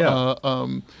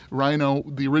 Rhino,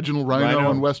 the original Rhino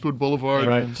on Westwood Boulevard.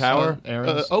 Right. Tower?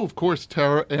 Aaron's. Of course,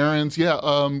 Tower, Aaron's,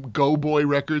 Go Boy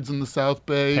Records in the South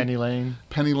Bay. Penny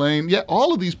Lane. Yeah,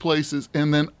 all of these places.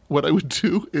 And then what I would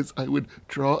do is I would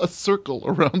draw a circle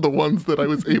around the ones that I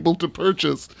was able to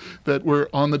purchase that were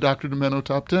on the Dr. Demento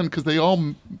top 10 because they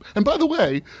all... And by the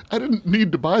way, I didn't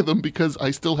need to buy them because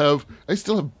I still have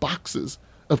boxes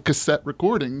of cassette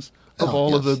recordings of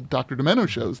all of the Dr. Demento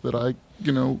shows that I,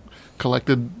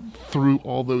 collected through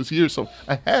all those years. So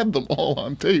I had them all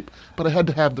on tape, but I had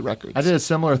to have the records. I did a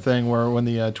similar thing where when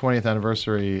the 20th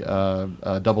anniversary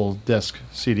double disc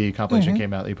CD compilation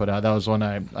came out that you put out, that was when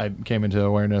I came into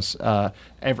awareness.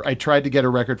 I tried to get a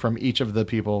record from each of the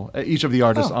people, each of the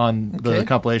artists on the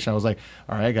compilation. I was like,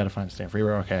 all right, I got to find Stan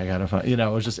Freberg. Okay, I got to find, it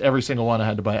was just every single one I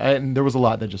had to buy. And there was a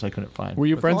lot that just I couldn't find. Were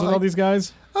you friends with all these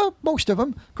guys? Most of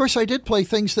them. Of course, I did play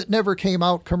things that never came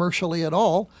out commercially at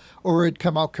all, or had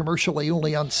come out commercially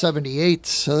only on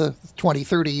 78s 20,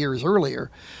 30 years earlier.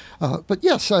 But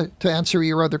yes, to answer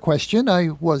your other question, I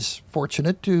was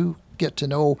fortunate to get to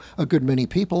know a good many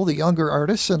people, the younger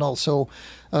artists, and also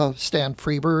Stan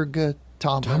Freberg,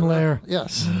 Tom Lehrer.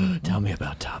 Yes. Tell me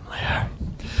about Tom Lehrer.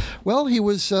 Well, he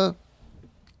was.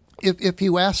 If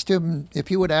you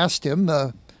had asked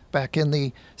him back in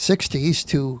the 60s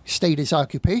to state his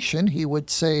occupation, he would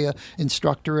say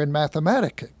instructor in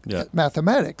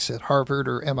mathematics at Harvard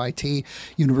or MIT,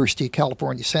 University of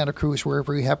California, Santa Cruz,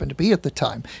 wherever he happened to be at the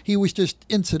time. He was just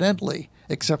incidentally,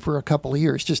 except for a couple of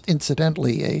years, just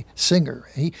incidentally a singer.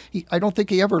 I don't think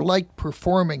he ever liked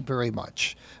performing very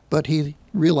much, but he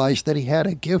realized that he had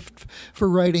a gift for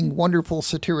writing wonderful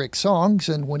satiric songs,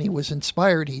 and when he was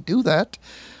inspired, he'd do that.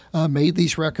 Made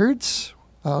these records,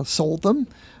 sold them.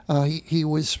 He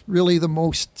was really the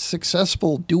most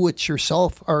successful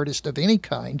do-it-yourself artist of any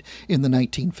kind in the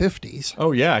 1950s.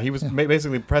 Oh, yeah. He was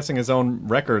basically pressing his own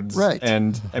records. Right.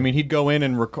 And, I mean, he'd go in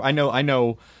and I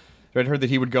know. I'd heard that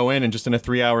he would go in and just in a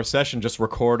 3-hour session just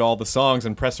record all the songs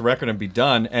and press a record and be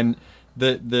done. And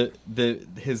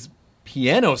his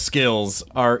piano skills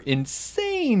are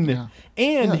insane. Yeah.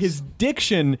 And his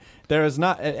diction, there is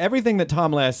not everything that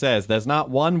Tom Lehrer says. There's not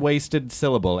one wasted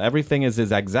syllable. Everything is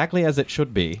exactly as it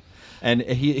should be. And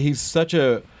he's such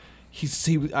a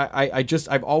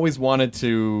I've always wanted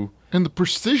to. And the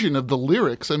precision of the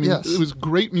lyrics. I mean, it was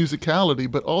great musicality,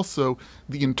 but also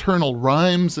the internal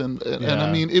rhymes and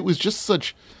I mean, it was just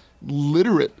such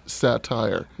literate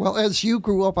satire. Well, as you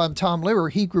grew up on Tom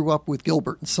Lehrer, he grew up with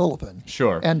Gilbert and Sullivan.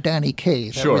 Sure. And Danny Kaye.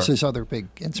 That was his other big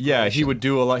inspiration. Yeah, he would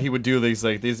do a lot. He would do these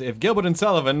if Gilbert and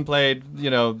Sullivan played,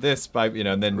 this by,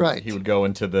 and then he would go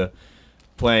into the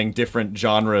playing different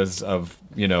genres of,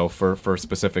 for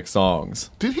specific songs.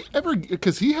 Did he ever,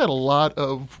 because he had a lot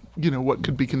of, what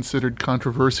could be considered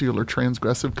controversial or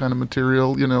transgressive kind of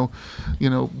material,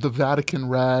 the Vatican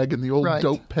rag and the old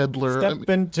dope peddler. Step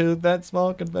into that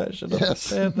small confession. Yes.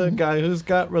 The guy who's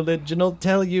got religion will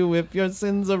tell you if your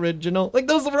sin's original. Like,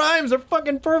 those rhymes are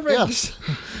fucking perfect. Yes.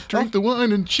 Drink the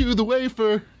wine and chew the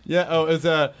wafer. Yeah, if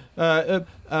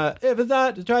it's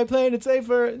not, try playing it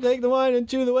safer. Take the wine and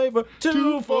chew the wafer.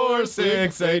 2, 4,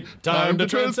 6, 8. Time to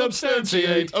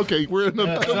transubstantiate. Okay, we're in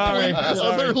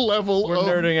another level. We're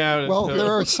nerding out. Well,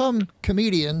 there are some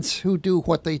comedians who do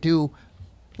what they do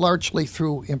largely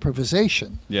through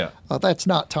improvisation. Yeah. That's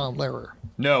not Tom Lehrer.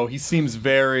 No, he seems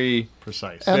very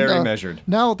precise, very measured.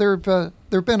 Now, there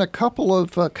have been a couple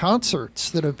of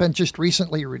concerts that have been just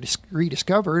recently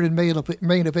rediscovered and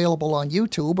made available on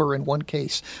YouTube, or in one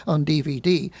case on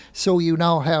DVD. So you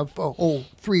now have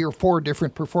 3 or 4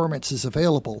 different performances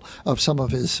available of some of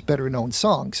his better-known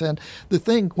songs. And the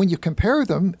thing, when you compare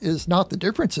them, is not the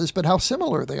differences, but how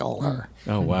similar they all are.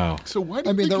 Oh, wow. So why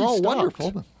do you think they're all stopped?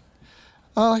 wonderful.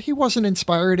 He wasn't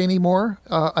inspired anymore.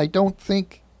 I don't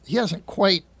think he hasn't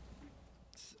quite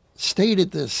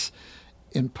stated this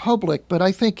in public, but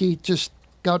I think he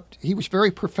was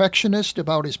very perfectionist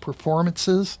about his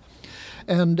performances.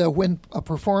 And when a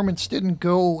performance didn't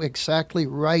go exactly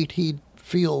right, he'd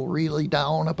feel really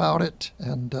down about it.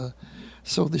 And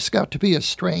so there's got to be a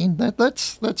strain.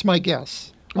 That's my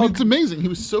guess. I mean, it's amazing. He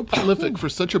was so prolific for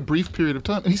such a brief period of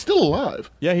time. And he's still alive.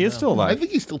 Yeah, he is still alive. I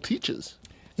think he still teaches.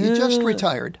 He just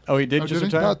retired. Oh, he did just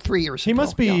retire? About 3 years ago. He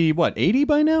must be, 80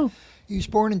 by now? He was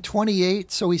born in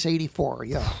 28, so he's 84,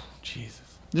 yeah. Jesus.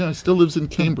 Yeah, he still lives in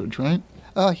Cambridge, right?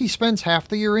 He spends half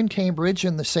the year in Cambridge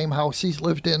in the same house he's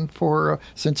lived in for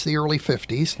since the early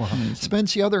 50s. Wow.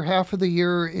 Spends the other half of the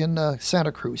year in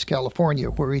Santa Cruz, California,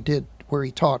 where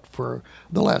he taught for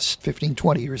the last 15,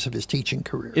 20 years of his teaching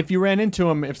career.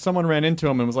 If someone ran into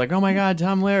him and was like, oh my God,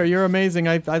 Tom Lehrer, you're amazing.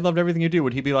 I loved everything you do.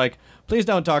 Would he be like, please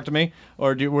don't talk to me?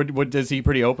 Or is he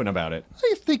pretty open about it?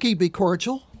 I think he'd be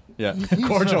cordial. Yeah,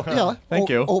 cordial. Yeah, thank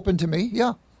you. Open to me.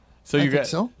 Yeah. So you got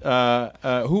so.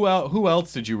 Who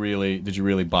else did you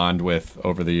really bond with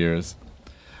over the years?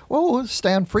 Well,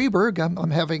 Stan Freberg.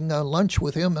 I'm having lunch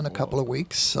with him in a couple of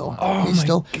weeks. So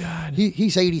God.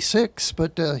 He's 86,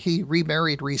 but he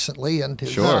remarried recently, and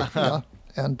his,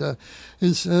 And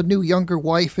his new younger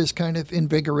wife has kind of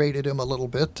invigorated him a little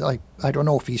bit. I don't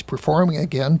know if he's performing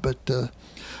again, but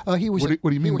he was. What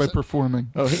do you mean by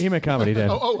performing? Oh, he made comedy, Dan.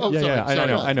 Sorry.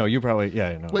 I know. You probably,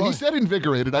 I know. Well, he said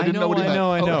invigorated. I didn't know what he meant.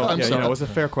 I know. I'm sorry. It was a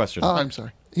fair question. I'm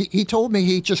sorry. He told me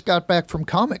he just got back from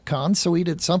Comic-Con, so he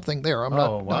did something there. I'm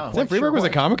not Sam quite Freeberg sure was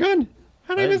what. at Comic-Con?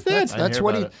 How did I miss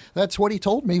that? That's what he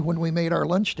told me when we made our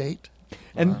lunch date.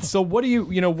 And so, what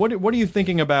do what are you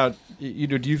thinking about? Do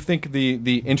you think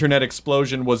the internet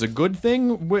explosion was a good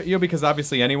thing? Because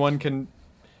obviously anyone can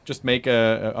just make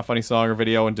a funny song or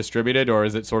video and distribute it, or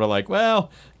is it sort of like, well,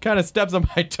 kind of steps on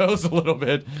my toes a little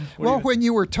bit? When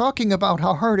you were talking about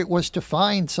how hard it was to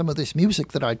find some of this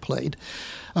music that I'd played,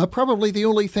 probably the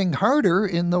only thing harder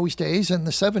in those days in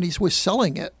the 70s was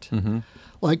selling it. Mm-hmm.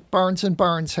 Like Barnes &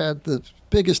 Barnes had the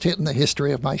biggest hit in the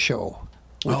history of my show.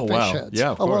 With Fish Heads.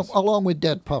 Yeah, of course. Along with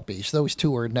Dead Puppies. Those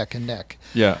two are neck and neck.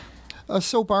 Yeah.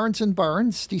 So Barnes &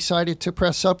 Barnes decided to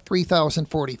press up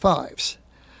 3,045s.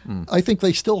 I think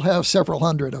they still have several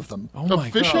hundred of them. Oh,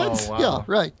 my Fish God. Heads? wow. Yeah,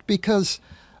 right. Because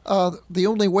the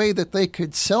only way that they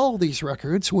could sell these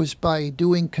records was by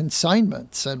doing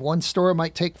consignments. And one store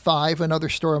might take 5, another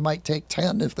store might take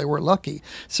 10 if they were lucky.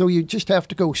 So you just have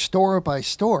to go store by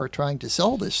store trying to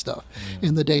sell this stuff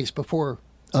in the days before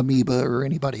Amoeba or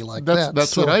anybody like that.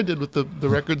 That's what I did with the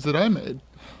records that I made.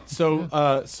 So,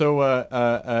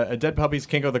 Dead Puppies,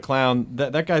 Kinko the Clown,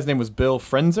 that guy's name was Bill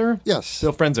Frenzer? Yes.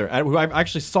 Bill Frenzer. I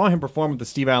actually saw him perform at the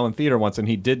Steve Allen Theater once, and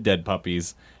he did Dead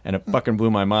Puppies, and it fucking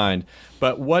blew my mind.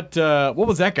 But what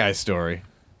was that guy's story?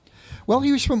 Well,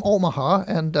 he was from Omaha,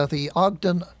 and the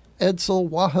Ogden Edsel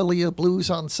Wahalia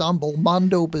Blues Ensemble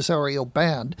Mondo Bizarro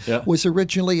Band was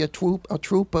originally a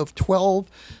troupe of 12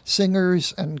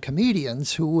 singers and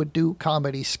comedians who would do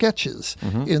comedy sketches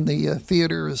in the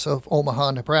theaters of Omaha,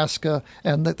 Nebraska,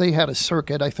 and that they had a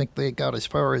circuit. I think they got as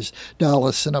far as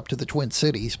Dallas and up to the Twin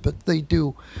Cities, but they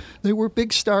were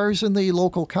big stars in the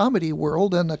local comedy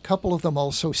world, and a couple of them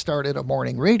also started a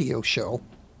morning radio show.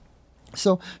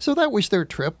 So that was their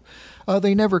trip.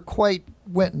 They never quite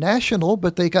went national,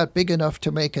 but they got big enough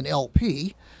to make an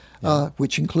LP,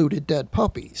 which included Dead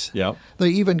Puppies. Yeah. They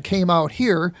even came out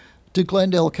here to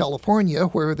Glendale, California,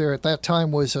 where there at that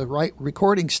time was a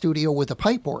recording studio with a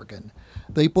pipe organ.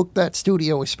 They booked that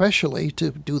studio especially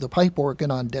to do the pipe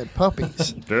organ on Dead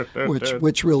Puppies,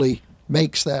 which really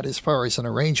makes that as far as an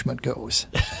arrangement goes.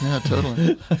 Yeah,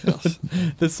 totally. Yes.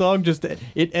 The song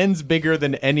it ends bigger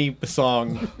than any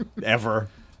song ever.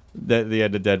 The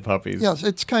end of Dead Puppies. Yes,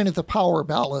 it's kind of the power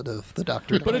ballad of the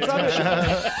Dr. But it's on a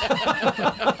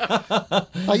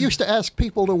I used to ask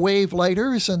people to wave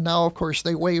lighters, and now, of course,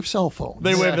 they wave cell phones.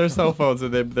 They wave their cell phones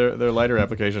and their lighter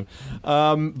application.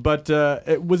 But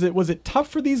was it tough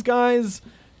for these guys,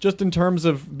 just in terms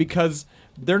of, because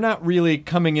they're not really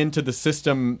coming into the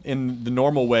system in the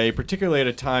normal way, particularly at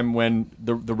a time when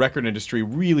the record industry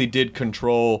really did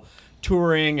control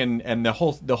touring and the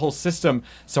whole system.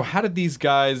 So how did these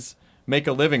guys make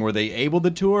a living? Were they able to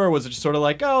tour, or was it just sort of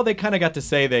like, oh, they kind of got to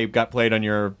say they got played on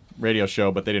your radio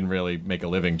show, but they didn't really make a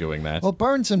living doing that? Well,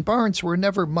 Barnes & Barnes were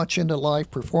never much into live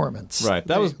performance. Right.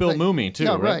 That was Bill Mooney, too,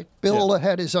 yeah, right? Bill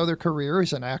had his other career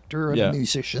as an actor and a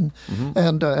musician,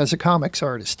 and as a comics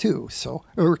artist, too,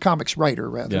 or comics writer,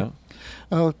 rather.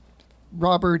 Yeah.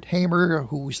 Robert Hamer,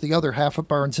 who's the other half of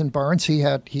Barnes & Barnes, he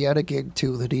had a gig,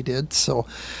 too, that he did. So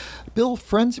Bill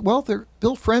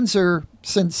Frenzer,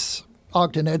 since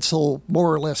Ogden Edsel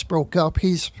more or less broke up,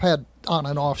 he's had on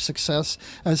and off success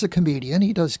as a comedian.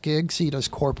 He does gigs, he does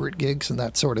corporate gigs and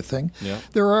that sort of thing. Yeah.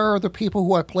 There are other people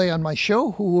who I play on my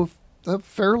show who have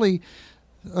fairly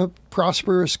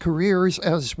prosperous careers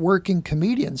as working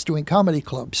comedians doing comedy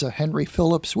clubs. Henry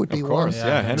Phillips would be one.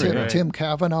 Yeah, Henry. Tim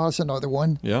Kavanaugh's another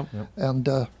one. Yeah. And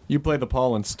You play the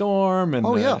Paul and Storm. And,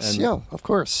 of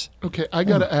course. Okay, I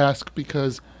got to ask,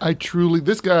 because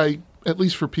this guy, at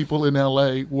least for people in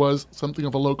L.A., was something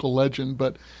of a local legend,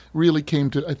 but really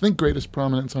came to, I think, greatest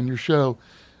prominence on your show.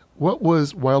 What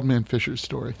was Wildman Fisher's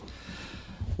story?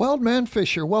 Wildman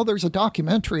Fisher, well, there's a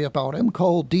documentary about him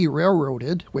called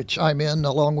Derailroaded, which I'm in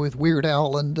along with Weird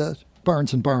Al and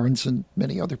Barnes & Barnes and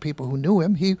many other people who knew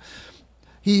him.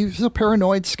 He's a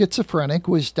paranoid schizophrenic,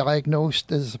 was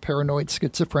diagnosed as a paranoid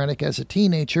schizophrenic as a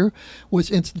teenager, was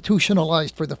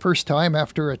institutionalized for the first time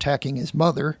after attacking his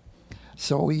mother,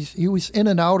 So he was in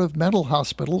and out of mental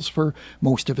hospitals for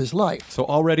most of his life. So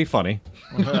already funny.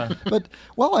 But,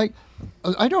 well,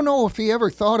 I don't know if he ever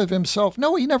thought of himself.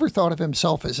 No, he never thought of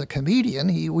himself as a comedian.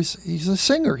 He's a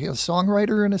singer. He's a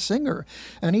songwriter and a singer.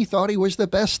 And he thought he was the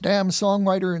best damn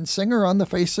songwriter and singer on the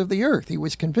face of the earth. He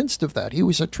was convinced of that. He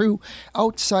was a true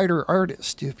outsider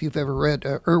artist. If you've ever read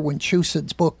Erwin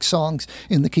Chuson's book, Songs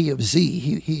in the Key of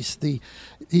Z, he's the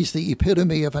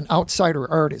epitome of an outsider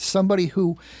artist, somebody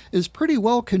who is pretty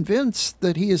well convinced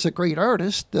that he is a great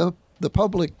artist. The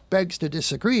public begs to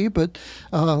disagree, but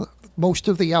most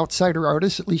of the outsider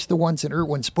artists, at least the ones in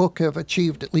Irwin's book, have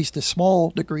achieved at least a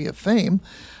small degree of fame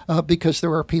because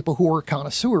there are people who are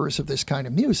connoisseurs of this kind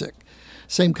of music.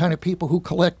 Same kind of people who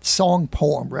collect song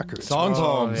poem records. Song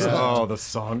poems. yeah. Oh, the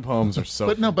song poems are so.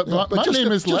 But no, but My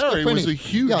Name is Larry was a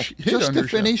huge hit just on to your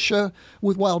show. finish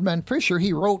with Wildman Fisher,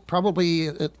 he wrote probably,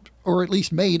 or at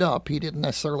least made up, he didn't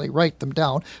necessarily write them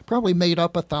down, probably made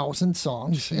up 1,000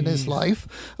 songs in his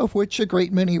life, of which a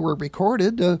great many were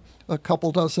recorded, a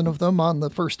couple dozen of them on the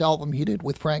first album he did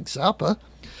with Frank Zappa.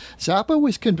 Zappa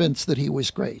was convinced that he was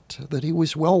great, that he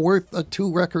was well worth a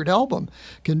 2-record album,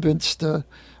 convinced.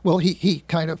 Well, he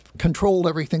kind of controlled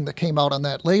everything that came out on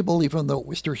that label, even though it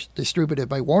was distributed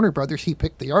by Warner Brothers. He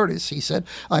picked the artists. He said,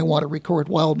 I want to record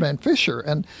Wildman Fisher.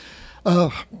 And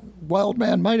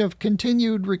Wildman might have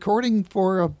continued recording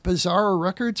for Bizarre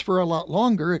Records for a lot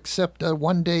longer, except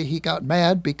one day he got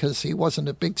mad because he wasn't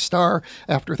a big star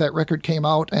after that record came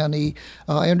out, and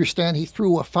I understand he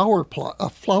threw a flower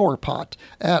pot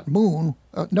at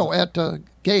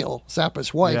Gail,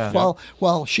 Zappa's wife,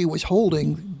 while she was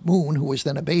holding Moon, who was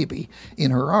then a baby, in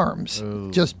her arms.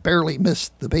 Just barely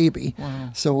missed the baby.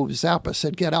 Wow. So Zappa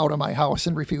said, get out of my house,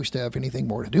 and refused to have anything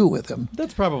more to do with him.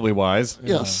 That's probably wise.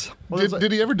 Yes. Well,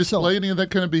 did he ever display any of that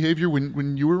kind of behavior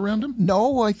when you were around him?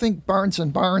 No, I think Barnes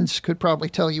and Barnes could probably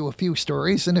tell you a few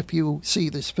stories, and if you see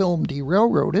this film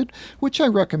Derailroaded, which I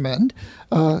recommend,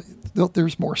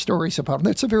 there's more stories about him.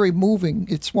 It's a very moving,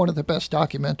 it's one of the best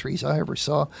documentaries I ever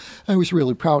saw. I was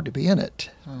really proud to be in it.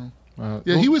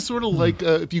 Yeah, he was sort of like,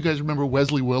 if you guys remember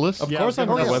Wesley Willis. Of course I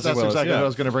know Wesley That's Willis. exactly what I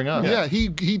was going to bring up. Yeah, he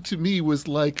to me was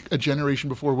like a generation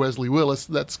before Wesley Willis.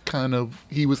 That's kind of,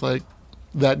 he was like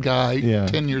that guy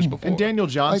 10 years before. And Daniel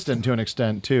Johnston, to an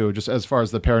extent, too, just as far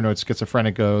as the paranoid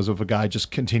schizophrenic goes, of a guy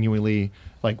just continually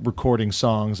like recording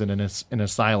songs in an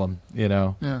asylum, you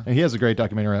know. Yeah. And he has a great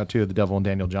documentary out, too, The Devil and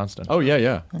Daniel Johnston. Oh,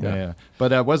 yeah.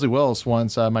 But Wesley Willis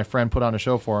once, my friend put on a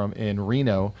show for him in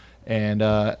Reno, and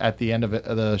at the end of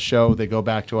the show, they go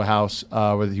back to a house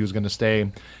where he was going to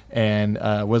stay, and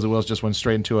Wesley Willis just went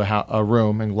straight into a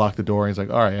room and locked the door, and he's like,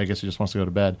 all right, I guess he just wants to go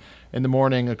to bed. In the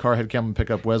morning, a car had come and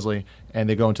pick up Wesley, and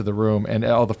they go into the room, and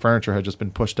all the furniture had just been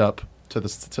pushed up to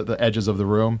the edges of the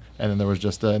room, and then there was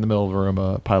just in the middle of the room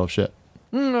a pile of shit.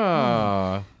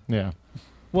 Yeah.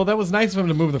 Well, that was nice of him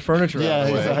to move the furniture out of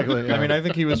the way. Exactly. Yeah. I mean, I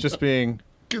think he was just being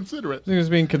considerate. He was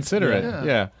being considerate.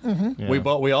 Yeah. Mm-hmm.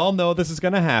 Yeah. We all know this is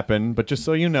going to happen, but just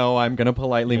so you know, I'm going to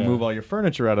politely move all your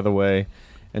furniture out of the way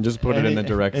and just put it in the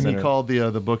direct center. And he called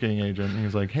the booking agent, and he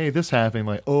was like, hey, this happened.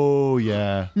 Like, oh,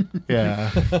 yeah.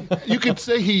 You could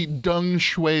say he dung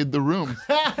shuied the room.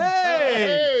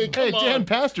 Hey, Dan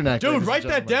Pasternack. dude, write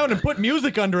that down and put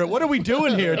music under it. What are we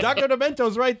doing here? Dr.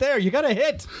 Demento's right there. You got to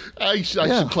hit. I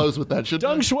should close with that, shouldn't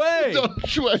I? Dung shui. Dung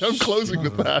shui. I'm closing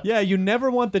with that. Yeah, you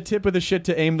never want the tip of the shit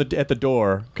to aim at the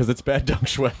door because it's bad dung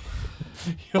shui.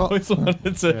 You always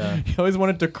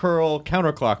wanted to curl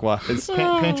counterclockwise.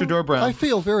 Paint your door brown. I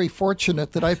feel very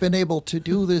fortunate that I've been able to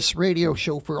do this radio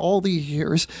show for all these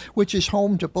years, which is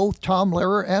home to both Tom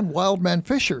Lehrer and Wildman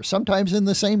Fisher, sometimes in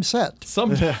the same set.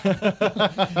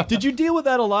 Did you deal with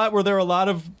that a lot? Were there a lot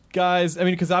of guys? I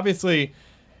mean, because obviously,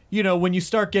 you know, when you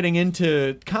start getting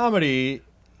into comedy,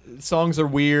 songs are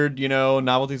weird, you know,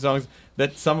 novelty songs.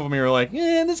 That some of them you're like,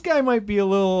 this guy might be a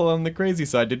little on the crazy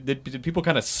side. Did people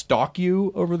kind of stalk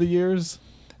you over the years?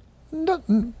 A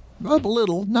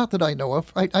little, not that I know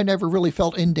of. I never really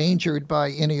felt endangered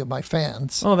by any of my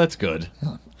fans. Oh, that's good.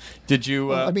 Did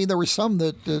you? I mean, there were some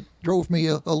that drove me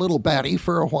a little batty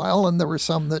for a while, and there were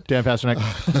some that. Dan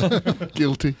Pasternack.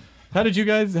 Guilty. How did you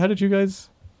guys?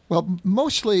 Well,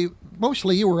 mostly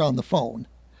you were on the phone,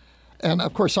 and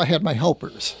of course I had my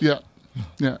helpers. Yeah.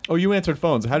 Oh, you answered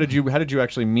phones. How did you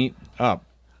actually meet up?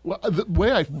 Well, the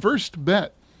way I first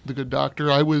met the good doctor,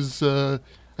 I was, I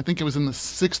think I was in the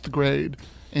 6th grade,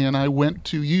 and I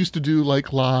used to do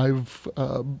like live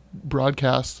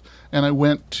broadcasts, and I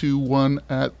went to one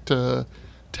at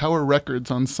Tower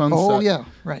Records on Sunset. Oh, yeah,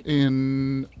 right.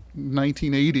 In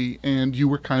 1980, and you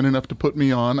were kind enough to put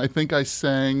me on. I think I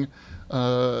sang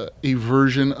a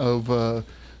version of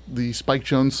the Spike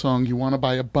Jones song "You Want to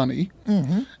Buy a Bunny,"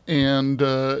 and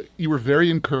you were very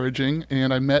encouraging.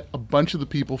 And I met a bunch of the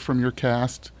people from your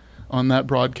cast on that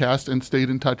broadcast and stayed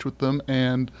in touch with them.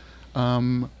 And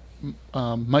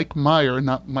Mike Meyer,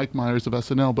 not Mike Myers of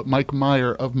SNL, but Mike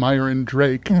Meyer of Meyer and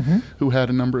Drake, who had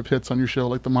a number of hits on your show,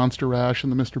 like the Monster Rash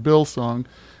and the Mr. Bill song,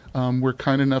 were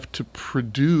kind enough to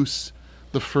produce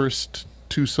the first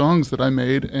 2 songs that I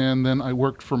made. And then I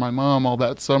worked for my mom all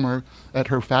that summer at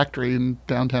her factory in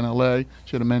downtown LA.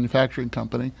 She had a manufacturing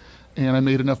company. And I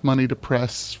made enough money to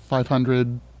press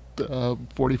 500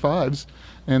 45s.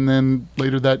 And then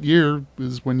later that year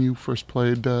is when you first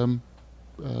played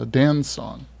Dan's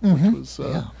song, which was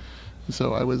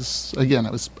so I was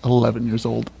 11 years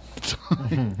old.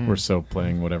 We're so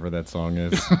playing whatever that song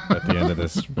is at the end of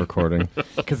this recording,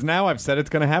 because now I've said it's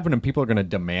going to happen and people are going to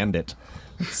demand it.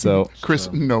 So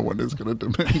Chris, no one is going to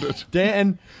demand it.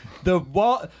 Dan, the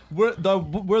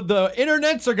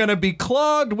internets are going to be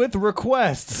clogged with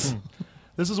requests.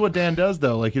 This is what Dan does,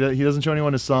 though. Like, he doesn't show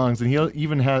anyone his songs, and he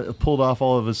even pulled off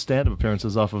all of his stand-up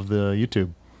appearances off of the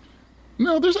YouTube.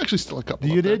 No, there's actually still a couple.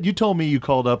 You did? You told me you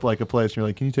called up like a place, and you're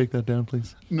like, "Can you take that down,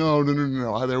 please?" No.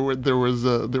 There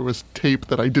was tape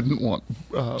that I didn't want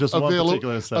just one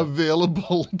particular set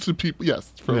available to people.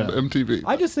 Yes, from MTV.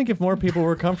 I just think if more people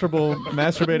were comfortable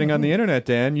masturbating on the internet,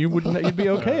 Dan, you'd be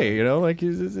okay. You know, like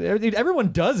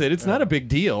everyone does it. It's not a big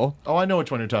deal. Oh, I know which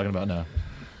one you're talking about now.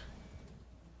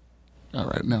 All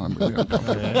right, now I'm really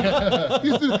uncomfortable.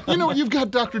 You know what? You've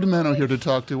got Dr. Demento here to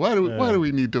talk to. Why do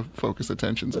we need to focus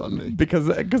attentions on me? Because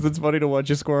it's funny to watch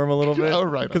you squirm a little bit. All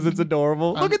right. Because it's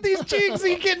adorable. Look at these cheeks.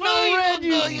 He's getting all red,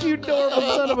 you adorable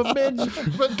son of a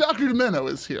bitch. But Dr.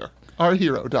 Demento is here. Our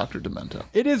hero, Dr. Demento.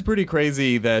 It is pretty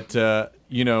crazy that,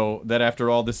 that after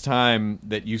all this time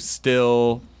that you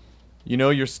still,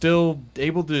 you're still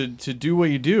able to do what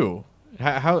you do.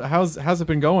 How's it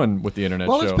been going with the internet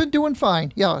show? Well, it's been doing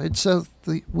fine. Yeah, it's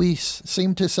we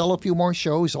seem to sell a few more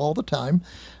shows all the time,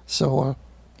 so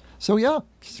yeah,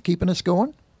 it's keeping us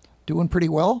going, doing pretty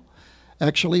well.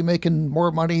 Actually, making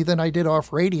more money than I did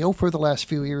off radio for the last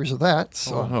few years of that.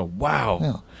 So. Oh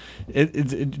wow! Yeah.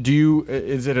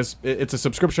 It's a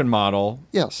subscription model?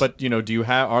 Yes. But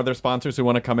are there sponsors who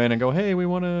want to come in and go, hey, we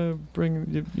want to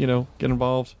bring get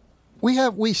involved?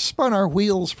 We spun our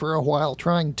wheels for a while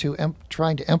trying to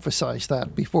emphasize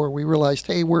that before we realized,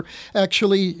 hey, we're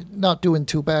actually not doing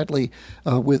too badly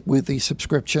with these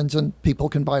subscriptions, and people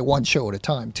can buy one show at a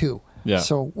time too. Yeah.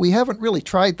 So we haven't really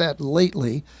tried that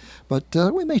lately, but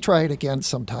we may try it again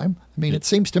sometime. I mean, it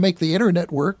seems to make the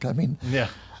internet work. I mean,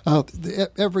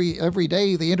 every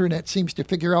day the internet seems to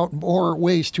figure out more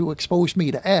ways to expose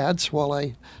me to ads while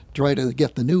I try to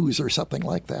get the news or something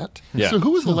like that. Yeah. So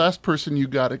who was the last person you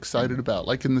got excited about?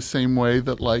 Like in the same way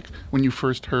that like when you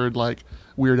first heard like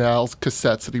Weird Al's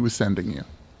cassettes that he was sending you?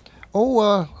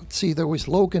 Oh, let's see. There was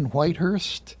Logan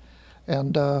Whitehurst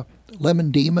and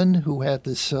Lemon Demon, who had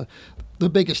this. The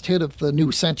biggest hit of the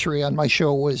new century on my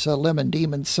show was Lemon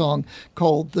Demon's song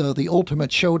called "The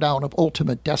Ultimate Showdown of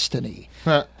Ultimate Destiny."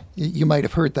 You might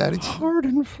have heard that. It's hard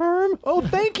and firm. Oh,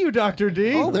 thank you, Dr.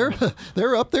 D. Oh,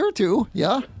 they're up there too.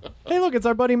 Yeah. Hey, look, it's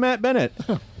our buddy Matt Bennett.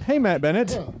 Hey, Matt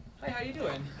Bennett. Hi, how you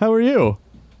doing? How are you?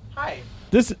 Hi.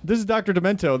 This is Dr.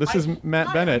 Demento. This is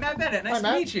Matt Bennett. Matt Bennett. Nice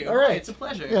to meet you. All right. Hi, it's a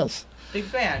pleasure. Yes. Big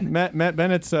fan. Matt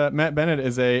Bennett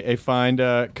is a fine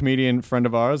comedian friend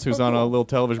of ours who's on a little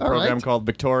television program called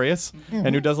Victorious,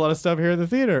 and who does a lot of stuff here at the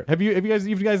theater. Have you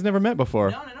guys never met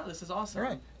before? No. This is awesome. All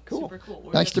right. Cool. Super cool.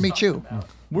 Nice to meet you.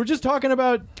 We're just talking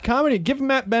about comedy. Give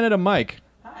Matt Bennett a mic.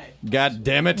 Hi. God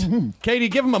damn it. Katie,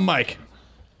 give him a mic.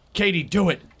 Katie, do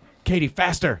it. Katie,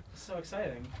 faster. So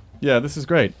exciting. Yeah, this is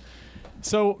great.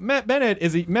 So Matt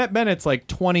Bennett's like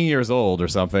 20 years old or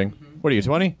something. Mm-hmm. What are you,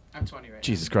 20? I'm 20 right now.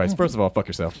 Jesus Christ. First of all, fuck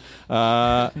yourself.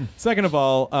 Second of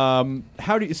all,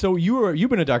 you've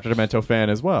been a Dr. Demento fan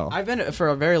as well. I've been for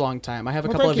a very long time. I have a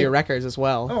couple of your records as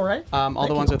well. All right. All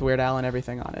the ones with Weird Al and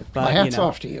everything on it. But, My hat's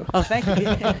off to you. Oh, thank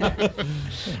you.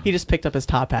 He just picked up his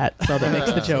top hat, so that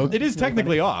makes the joke. It is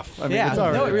technically off. I mean, Yeah, it's all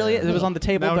right. no, it really is. It was on the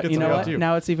table, Now it but gets you know around what? too.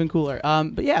 Now it's even cooler.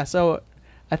 But yeah, so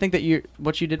I think that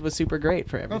what you did was super great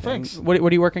for everything. thanks. What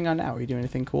are you working on now? Are you doing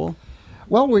anything cool?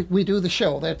 Well, we do the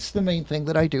show. That's the main thing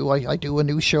that I do. I do a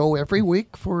new show every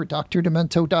week for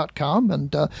drdemento.com,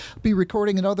 and be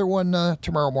recording another one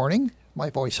tomorrow morning my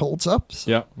voice holds up.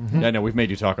 So. Yeah, yeah. No, we've made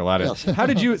you talk a lot. Yes. How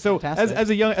did you? So, Fantastic.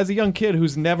 as a young kid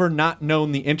who's never not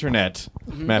known the internet,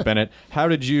 Matt Bennett, how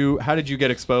did you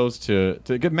get exposed to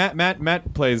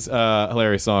Matt plays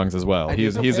hilarious songs as well. I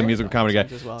do. He's a musical comedy guy.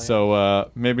 As well, yeah.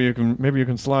 So maybe you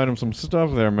can slide him some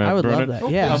stuff there, Matt. I would Bennett. love that. Oh,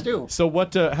 Yeah. please do. So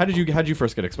what? How did you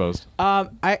first get exposed?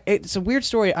 It's a weird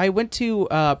story. I went to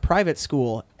private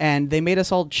school, and they made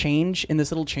us all change in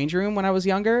this little change room when I was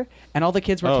younger, and all the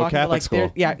kids were talking about Catholic like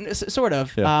school. sort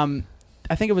of. Yeah.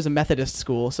 I think it was a Methodist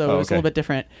school, so it was okay. a little bit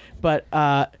different. But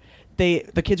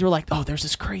the kids were like, "Oh, there's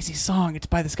this crazy song. It's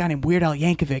by this guy named Weird Al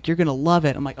Yankovic. You're gonna love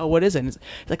it." I'm like, "Oh, what is it?" And it's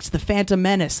like it's the Phantom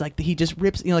Menace. Like he just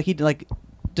rips, like he like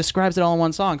describes it all in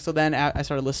one song. So then I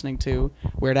started listening to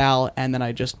Weird Al, and then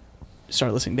I just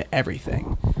started listening to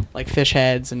everything, like Fish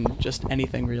Heads and just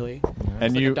anything really.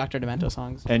 And Like you- the Dr. Demento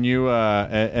songs. And you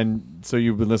and so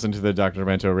you've been listening to the Dr.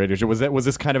 Demento radio show. Was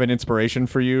this kind of an inspiration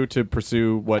for you to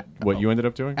pursue what you ended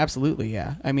up doing? Absolutely,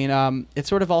 yeah. I mean, it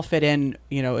sort of all fit in.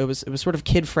 You know, it was sort of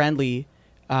kid friendly,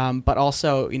 but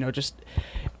also, you know, just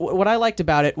what I liked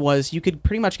about it was you could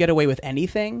pretty much get away with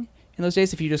anything in those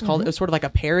days if you just called it. It was sort of like a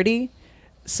parody.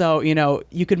 So, you know,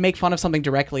 you could make fun of something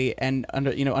directly, and under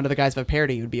the guise of a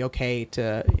parody, it would be okay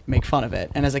to make fun of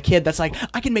it. And as a kid, that's like,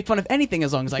 I can make fun of anything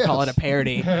as long as I call it a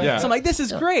parody. Yeah. So I'm like, this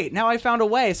is great. Now I found a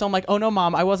way. So I'm like, oh no,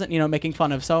 Mom, I wasn't, making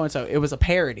fun of so and so. It was a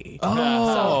parody. Oh.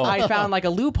 So I found like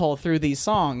a loophole through these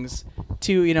songs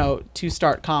to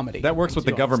start comedy. That works with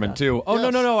the and do all this government stuff. too. Oh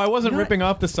Yes. no! I wasn't You know what? ripping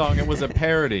off the song. It was a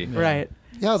parody. Right.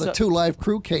 Yeah, the So- Two Live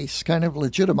Crew case kind of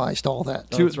legitimized all that.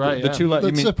 That's right, The yeah. two.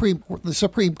 You mean The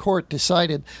Supreme Court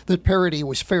decided that parody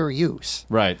was fair use.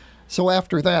 right? So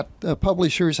after that,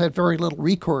 publishers had very little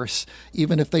recourse.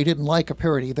 Even if they didn't like a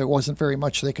parody, there wasn't very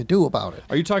much they could do about it.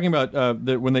 Are you talking about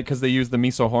because they used the "Me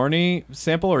So Horny"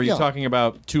 sample, or are you Yeah. talking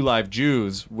about Two Live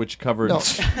Jews, which covered? No.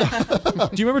 Do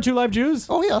you remember Two Live Jews?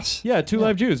 Oh, yes. Yeah, Two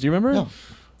Live Jews. Do you remember? Yeah.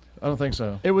 I don't think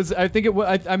so. It was. I think it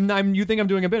was. You think I'm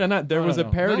doing a bit? I'm not. There was a no.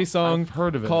 parody No, song I've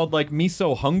heard of it. called like "Me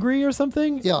So Hungry" or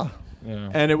something. Yeah.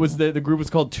 Yeah. And it was the group was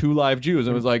called Two Live Jews.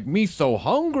 And it was like "Me So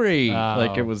Hungry." Oh.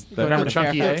 Like it was. Remember to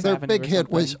Chunky Fairfax A? Their Avenue big or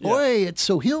hit was, something. "Oi, it's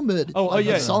so humid. Oh, like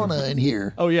yeah. a sauna in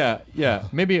here." Oh yeah.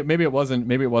 Maybe it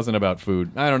wasn't about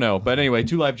food. I don't know. But anyway,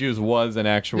 Two Live Jews was an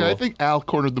actual. Yeah, I think Al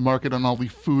cornered the market on all the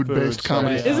food-based Food,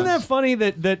 comedy. sorry. Isn't that funny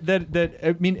that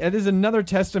I mean, it is another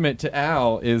testament to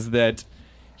Al is that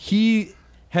he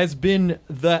has been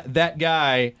that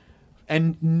guy,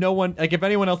 and no one, like, if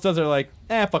anyone else does it, they're like,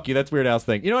 fuck you, that's Weird Al's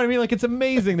thing. You know what I mean? Like, it's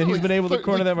amazing that he's been able to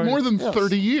corner that market. more than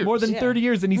 30 years. More than 30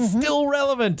 years, and he's still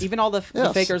relevant. Even all the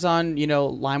Yes. fakers on,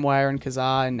 LimeWire and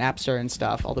Kazaa and Napster and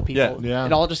stuff, all the people, Yeah.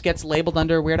 it all just gets labeled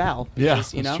under Weird Al. Yeah,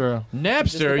 because, that's true.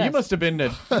 Just the Napster, you best. must have been.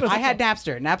 I had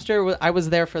Napster. I was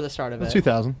there for the start of it.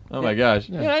 2000. Oh my gosh!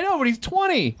 Yeah, I know, but he's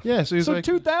 20. Yeah, so he's like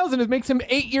 2000. It makes him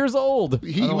 8 years old.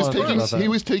 He don't was wanna talk taking about that. he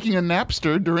was taking a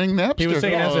Napster during Napster. He was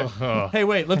taking Oh. Napster. Hey,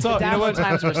 wait, let's all. You know Download what?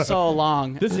 times were so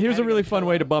long. Here's a really fun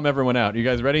way to bum everyone out. You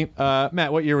guys ready?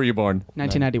 Matt, what year were you born?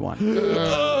 1991.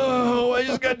 Oh, I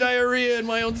just got diarrhea in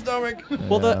my own stomach.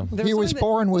 Well, there He was something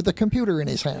born with a computer in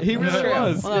his hand. He really that-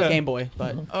 was. Well, no, yeah. Game Boy,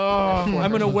 but Oh,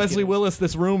 I'm gonna Wesley Willis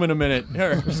this room in a minute.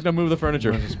 Here, I'm just gonna move the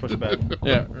furniture. just push it back.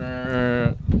 Yeah.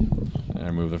 I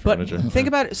move the but furniture. think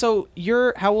about it. So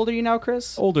how old are you now,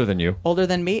 Chris? Older than you. Older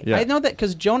than me. Yeah. I know that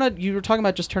because Jonah, you were talking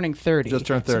about just turning 30. Just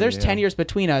turned So 30, there's 10 yeah. years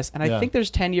between us, and I Yeah. think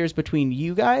there's 10 years between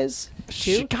you guys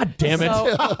too. God damn it.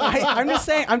 So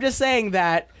I'm just saying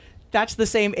that that's the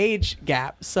same age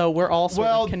gap. So we're all sort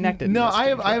of connected. in No, this I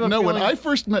have a No, when feeling- I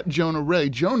first met Jonah Ray,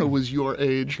 Jonah was your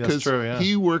age That's because true, yeah.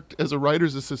 he worked as a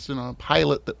writer's assistant on a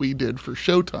pilot that we did for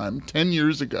Showtime 10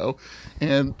 years ago.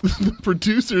 And the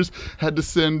producers had to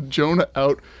send Jonah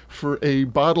out for a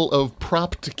bottle of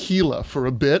prop tequila for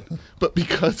a bit, but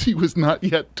because he was not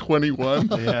yet 21,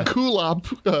 Yeah. Kulop,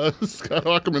 Scott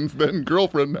Ackerman's then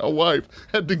girlfriend, now wife,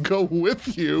 had to go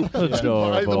with you to buy the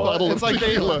Adorable. bottle It's of like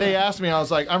tequila. they asked me, I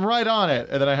was like, I'm right on it.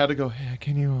 And then I had to go, hey,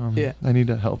 can you, Yeah. I need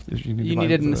to help. You You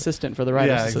needed an assistant for the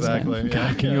writer's Yeah, assistant. exactly.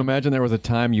 God, can you imagine there was a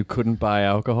time you couldn't buy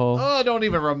alcohol? Oh, don't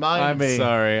even remind I'm me.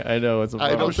 sorry. I know it's a I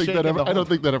problem. don't think shaking that the ever. I whole- don't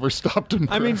think that ever stopped him.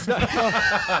 I mean,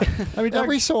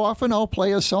 Every so often, I'll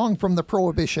play a song from the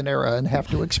Prohibition era and have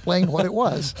to explain what it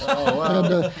was,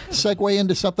 and segue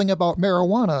into something about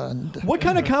marijuana. And what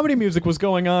kind of comedy music was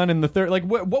going on in the third? Like,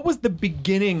 what was the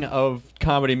beginning of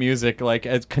comedy music, like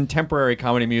as contemporary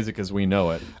comedy music as we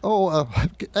know it?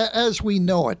 As we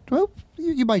know it, well,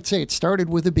 you might say it started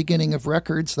with the beginning of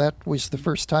records. That was the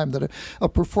first time that a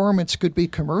performance could be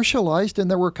commercialized, and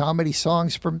there were comedy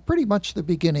songs from pretty much the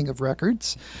beginning of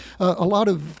records. A lot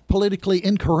of politically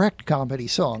incorrect comedy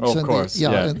songs. Of course,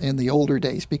 yeah. in the older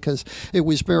days, because it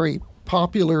was very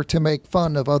popular to make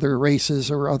fun of other races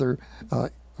or other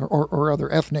or other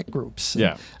ethnic groups.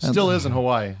 Yeah. Still is in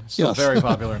Hawaii. Still Yes. very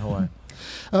popular in Hawaii.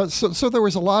 So there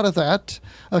was a lot of that.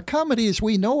 Comedy as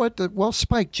we know it, well,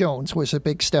 Spike Jones was a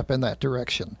big step in that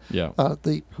direction. Yeah.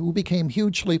 Who became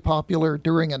hugely popular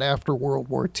during and after World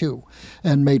War II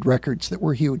and made records that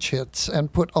were huge hits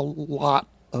and put a lot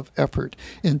of effort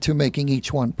into making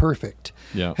each one perfect.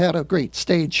 Yeah. Had a great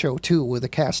stage show, too, with a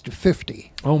cast of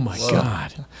 50. Oh, my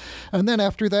God. And then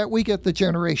after that, we get the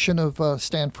generation of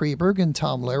Stan Freberg and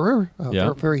Tom Lehrer. Yeah.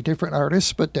 They're very different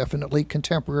artists, but definitely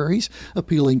contemporaries,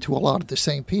 appealing to a lot of the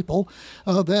same people.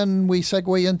 Then we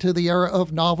segue into the era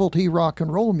of novelty rock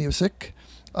and roll music.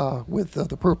 With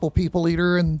the Purple People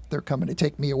Eater and They're Coming to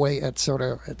Take Me Away, et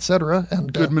cetera.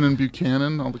 And Goodman and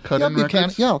Buchanan, all the cut-in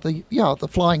records. The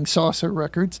Flying Saucer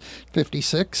records,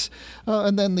 56.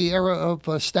 And then the era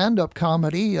of stand-up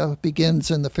comedy begins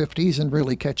in the 50s and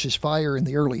really catches fire in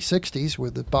the early 60s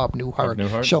with the Bob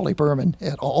Newhart, Shelley Berman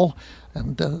et al.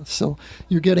 And so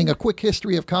you're getting a quick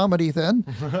history of comedy then.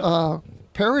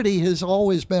 Parody has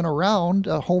always been around.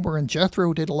 Homer and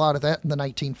Jethro did a lot of that in the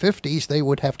 1950s. They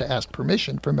would have to ask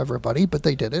permission from everybody, but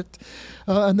they did it.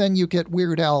 And then you get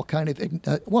Weird Al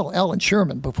Alan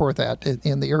Sherman before that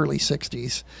in the early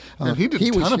 60s. And he did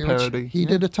a ton of parody. He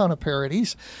did a ton of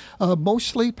parodies,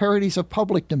 mostly parodies of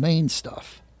public domain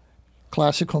stuff,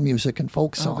 classical music and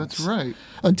folk songs. Oh, that's right.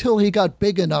 Until he got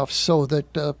big enough so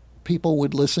that people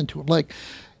would listen to him. Like,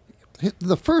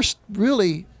 the first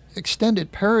really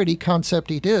extended parody concept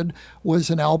he did was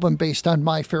an album based on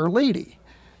My Fair Lady,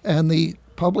 and the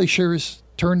publishers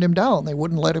turned him down. They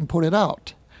wouldn't let him put it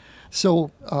out.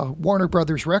 So Warner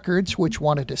Brothers Records, which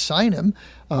wanted to sign him,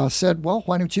 said, well,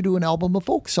 why don't you do an album of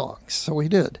folk songs? So he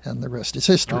did, and the rest is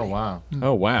history. Oh, wow.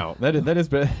 Oh, wow. That's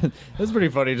pretty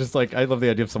funny. Just like, I love the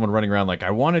idea of someone running around like,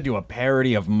 I want to do a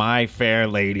parody of My Fair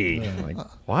Lady. Like,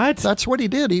 what? That's what he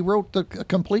did. He wrote a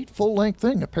complete full-length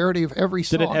thing, a parody of every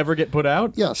song. Did it ever get put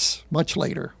out? Yes, much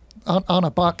later, on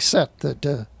a box set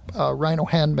that Rhino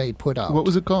Handmade put out. What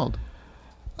was it called?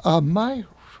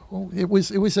 It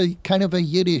was a kind of a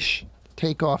Yiddish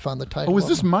takeoff on the title. Oh, was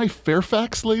this My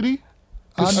Fairfax Lady?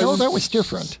 No, that was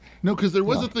different. No, because there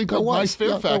was a thing called My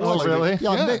Fairfax was. Lady. Really?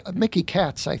 Yeah, Mickey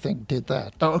Katz, I think, did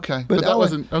that. Oh, okay. But that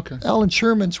wasn't... Okay. Alan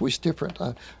Sherman's was different.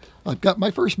 I've got my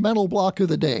first mental block of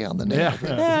the day on the name of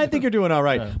it. Yeah, I think you're doing all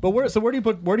right. Yeah. But where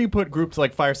do you put groups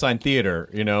like Firesign Theater?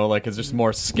 You know, like is just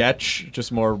more sketch,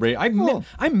 just more.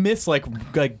 I miss like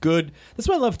good. That's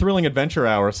why I love Thrilling Adventure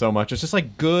Hour so much. It's just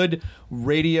like good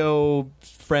radio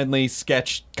friendly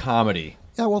sketch comedy.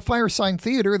 Yeah, well, Firesign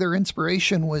Theater, their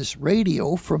inspiration was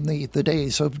radio from the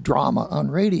days of drama on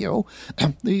radio,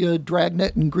 the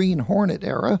Dragnet and Green Hornet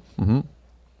era. Mm-hmm.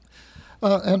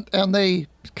 And they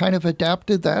kind of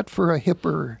adapted that for a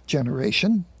hipper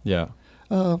generation. Yeah.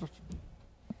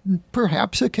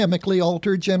 Perhaps a chemically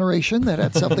altered generation that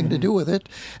had something to do with it,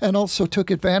 and also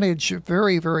took advantage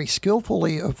very, very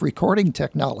skillfully of recording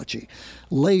technology,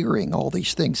 layering all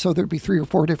these things. So there'd be 3 or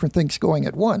 4 different things going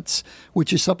at once,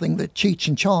 which is something that Cheech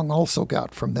and Chong also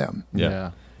got from them. Yeah.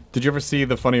 Did you ever see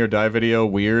the Funny or Die video,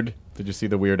 Weird? Did you see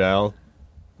the Weird Al?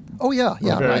 Oh, yeah,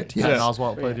 Okay. right. Yes. Yeah,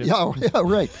 Oswald played it. Yeah,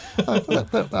 right.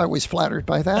 I was flattered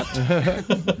by that.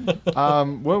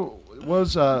 What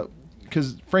was...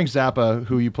 Because Frank Zappa,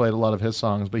 who you played a lot of his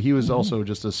songs, but he was also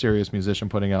just a serious musician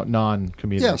putting out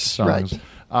non-comedic songs.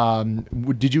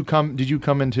 Right. Did you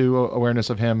come into awareness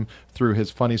of him through his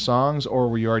funny songs, or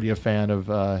were you already a fan of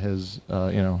his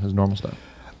normal stuff?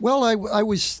 Well, I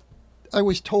was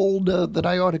told that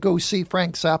I ought to go see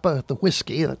Frank Zappa at the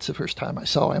Whiskey. That's the first time I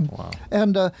saw him. Wow.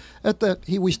 And at that,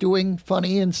 he was doing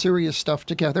funny and serious stuff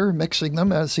together, mixing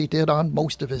them as he did on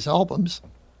most of his albums.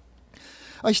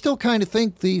 I still kind of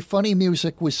think the funny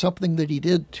music was something that he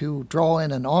did to draw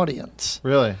in an audience.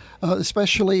 Really?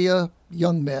 Especially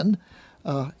young men.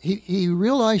 He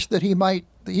realized that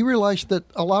he realized that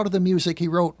a lot of the music he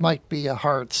wrote might be a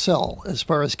hard sell as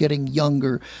far as getting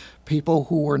younger people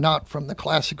who were not from the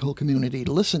classical community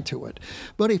to listen to it.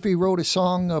 But if he wrote a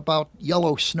song about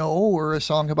yellow snow or a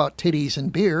song about titties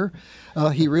and beer,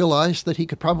 he realized that he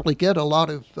could probably get a lot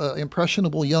of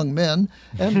impressionable young men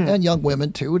and young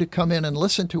women, too, to come in and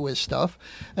listen to his stuff.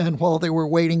 And while they were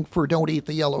waiting for Don't Eat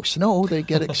the Yellow Snow, they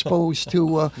get exposed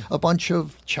to a bunch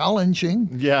of challenging,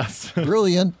 yes,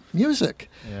 brilliant music.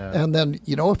 Yeah. And then,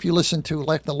 if you listen to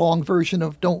like the long version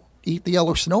of Don't Eat the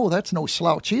Yellow Snow, that's no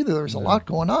slouch either. There's a lot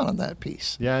going on that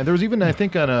piece. Yeah, and there was even, I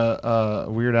think, on a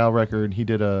Weird Al record, he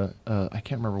did I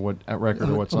can't remember what record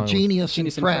or what song. Genius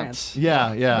Genius in France. Yeah,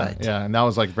 Right. yeah, and that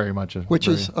was like very much Which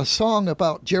is a song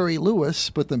about Jerry Lewis,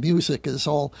 but the music is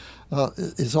all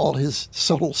his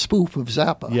subtle spoof of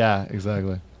Zappa. Yeah,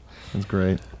 exactly. That's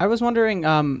great. I was wondering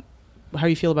how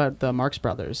you feel about the Marx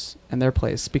Brothers and their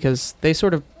place, because they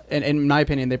sort of, in my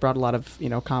opinion, they brought a lot of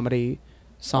comedy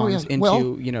songs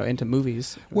into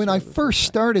movies. When I first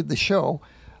started the show,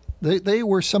 they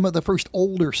were some of the first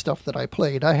older stuff that I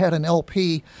played. I had an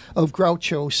LP of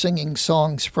Groucho singing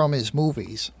songs from his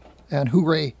movies, and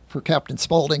Hooray for Captain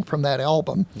Spaulding from that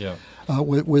album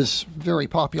was very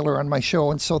popular on my show.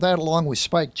 And so that, along with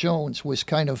Spike Jones, was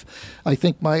kind of, I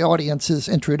think, my audience's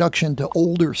introduction to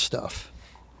older stuff.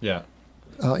 Yeah.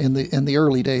 In the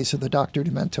early days of the Dr.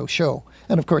 Demento show.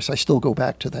 And, of course, I still go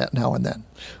back to that now and then.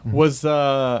 Was,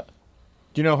 do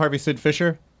you know Harvey Sid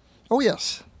Fisher? Oh,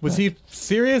 yes. Was he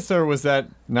serious or was that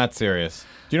not serious?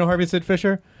 Do you know Harvey Sid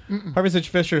Fisher? Mm-mm. Harvey Sid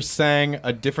Fisher sang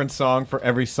a different song for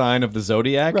every sign of the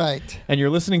zodiac. Right. And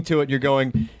you're listening to it, you're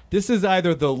going, this is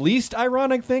either the least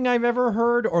ironic thing I've ever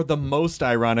heard or the most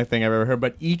ironic thing I've ever heard.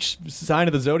 But each sign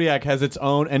of the zodiac has its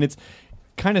own, and it's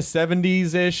kind of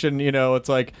 70s-ish, and it's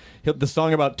like the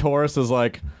song about Taurus is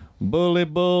like bully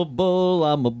bull bull,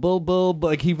 I'm a bull bull,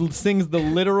 like he sings the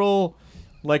literal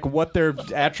like what their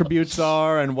attributes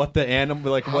are and what the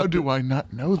animal like. How do I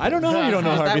not know that? I don't know. You don't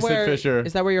know Harvey Sid Fisher.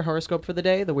 Is that where your horoscope for the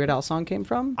day, the Weird Al song, came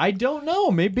from? I don't know.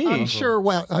 Maybe. I'm sure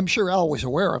Al was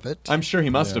aware of it. I'm sure he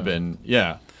must have been.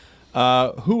 Yeah.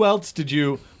 Who else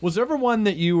was there ever one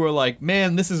that you were like,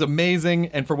 man, this is amazing,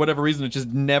 and for whatever reason it just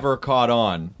never caught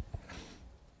on?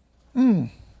 No.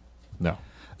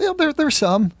 Yeah, there's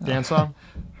some. Dance song?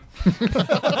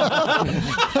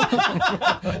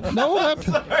 No,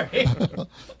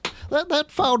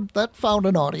 that found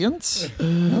an audience.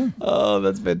 Oh,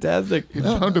 that's fantastic. It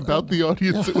found about the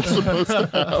audience it was supposed to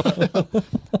have.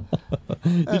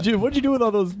 What'd you do with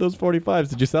all those 45s?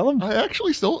 Did you sell them? I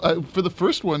actually sold for the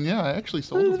first one. Yeah, I actually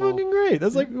sold them. That's fucking great.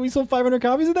 That's like we sold 500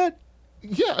 copies of that.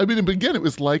 Yeah, I mean, again, it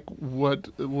was like what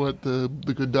the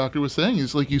good doctor was saying.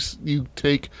 Is like you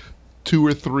take 2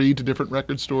 or 3 to different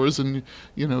record stores, and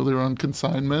they're on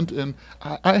consignment. And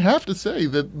I have to say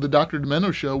that the Dr.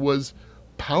 Demento show was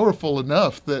powerful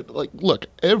enough that, like, look,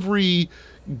 every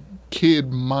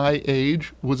kid my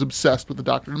age was obsessed with the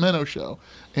Dr. Demento show,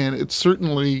 and it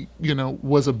certainly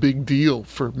was a big deal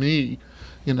for me,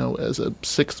 as a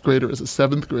 6th grader, as a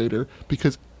 7th grader,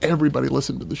 because everybody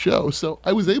listened to the show. So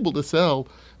I was able to sell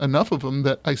enough of them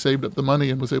that I saved up the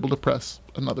money and was able to press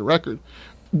another record,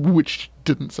 which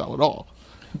didn't sell at all.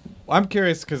 I'm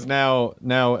curious because now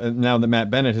that Matt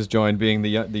Bennett has joined, being the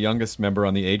youngest member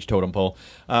on the age totem pole,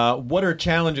 what are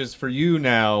challenges for you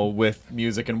now with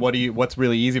music, and what's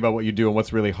really easy about what you do, and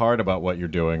what's really hard about what you're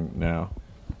doing now?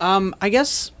 I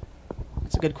guess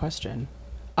that's a good question.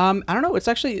 I don't know. It's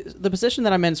actually the position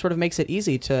that I'm in sort of makes it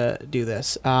easy to do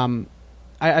this.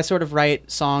 I sort of write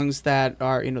songs that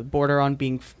are border on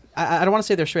being. I don't want to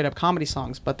say they're straight up comedy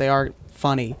songs, but they are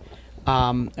funny.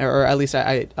 Or at least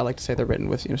I like to say they're written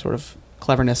with sort of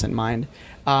cleverness in mind.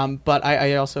 But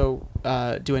I also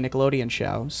do a Nickelodeon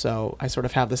show, so I sort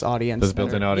of have this audience. This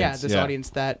built-in audience. Yeah, this audience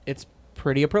that it's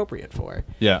pretty appropriate for.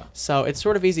 Yeah. So it's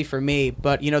sort of easy for me,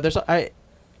 but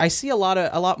I see a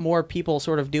lot more people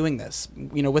sort of doing this.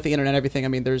 With the internet and everything. I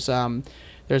mean,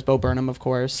 there's Bo Burnham, of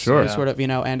course. Sure. Sort of,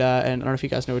 and I don't know if you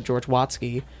guys know George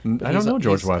Watsky. I don't know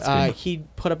George Watsky. He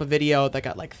put up a video that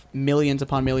got like millions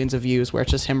upon millions of views, where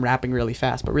it's just him rapping really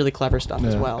fast, but really clever stuff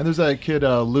as well. And there's that kid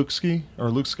Luke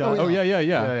Scott. Oh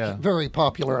yeah. Very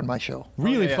popular on my show.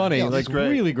 Really funny, Yeah, like great.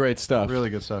 really great stuff. Really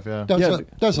good stuff. Yeah.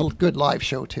 Does a good live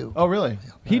show too. Oh really?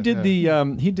 He did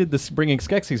the Bringing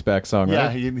Skeksis Back song,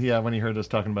 right? Yeah. When he heard us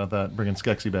talking about that, bringing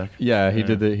Skexy back. Yeah, he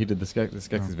did the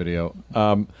Skeksis video.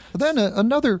 Then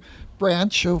another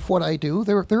branch of what I do,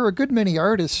 there are a good many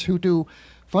artists who do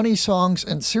funny songs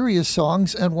and serious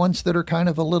songs, and ones that are kind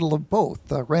of a little of both.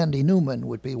 Randy Newman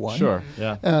would be one. Sure,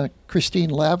 yeah. Christine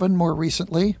Lavin more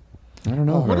recently. I don't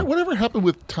know. Whatever happened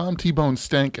with Tom T-Bone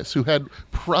Stankus, who had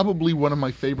probably one of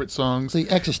my favorite songs, The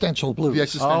Existential Blues.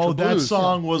 That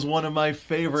song was one of my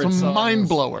favorite songs. It's a mind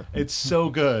blower. It's so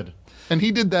good. And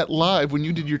he did that live when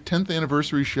you did your 10th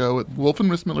anniversary show at Wolf and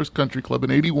Miss Miller's Country Club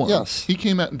in '81. Yes. He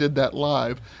came out and did that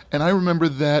live, and I remember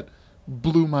that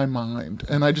blew my mind.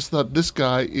 And I just thought, this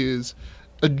guy is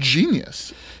a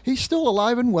genius. He's still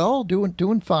alive and well,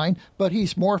 doing fine, but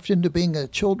he's morphed into being a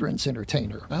children's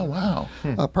entertainer. Oh, wow.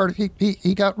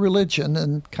 He got religion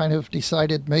and kind of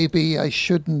decided maybe I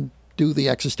shouldn't do the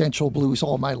existential blues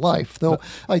all my life, though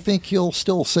I think he'll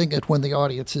still sing it when the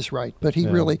audience is right. But he's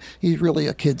really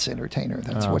a kid's entertainer.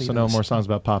 That's what he so does. no more songs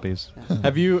about poppies.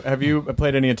 Have you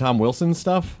played any of Tom Wilson's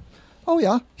stuff? Oh,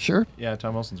 yeah, sure. Yeah,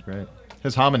 Tom Wilson's great.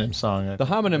 His homonym song. The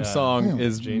homonym song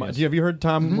is. Genius. Have you heard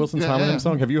Tom Wilson's homonym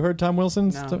song? Have you heard Tom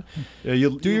Wilson's? No. Yeah,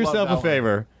 you Do yourself a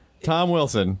favor. Tom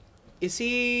Wilson. Is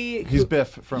he? He's Biff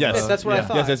from. Yes. That's what I yeah.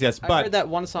 thought. Yes. I But heard that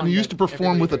one song. And he used to that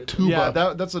perform with a everybody tuba.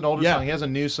 Yeah, that's an older song. He has a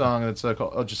new song that's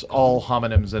called just all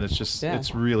homonyms, and it's just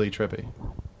it's really trippy.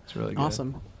 It's really good.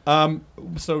 Awesome.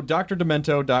 So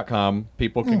drdemento.com,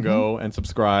 people can go and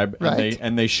subscribe, Right.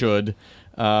 and they should.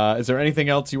 Is there anything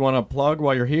else you want to plug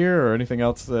while you're here, or anything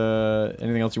else you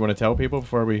want to tell people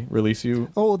before we release you?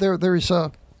 Oh, there's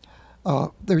a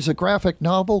graphic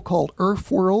novel called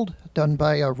Earthworld, done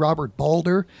by Robert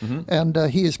Balder, and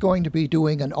he is going to be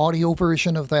doing an audio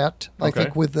version of that, I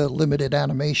think with the limited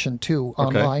animation too,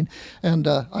 online. And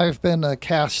I've been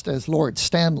cast as Lord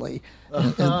Stanley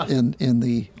in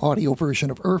the audio version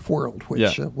of Earthworld,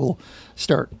 which will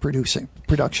start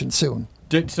production soon.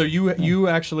 So you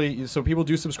actually, so people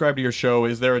do subscribe to your show.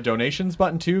 Is there a donations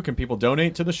button too? Can people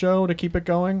donate to the show to keep it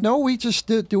going? No, we just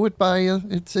do it by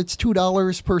it's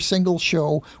 $2 per single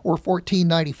show or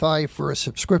 $14.95 for a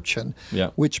subscription.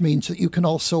 Yeah. Which means that you can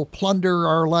also plunder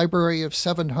our library of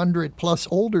 700 plus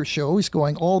older shows,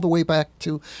 going all the way back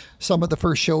to some of the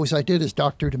first shows I did as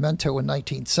Dr. Demento in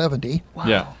 1970. Wow.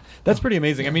 Yeah. That's pretty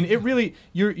amazing. I mean, it really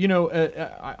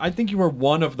I think you were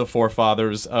one of the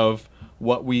forefathers of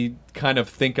what we kind of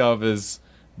think of as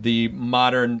the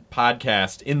modern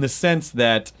podcast, in the sense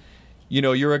that,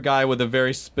 you're a guy with a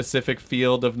very specific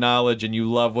field of knowledge, and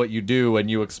you love what you do, and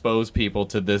you expose people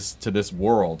to this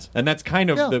world, and that's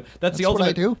kind of that's the ultimate. What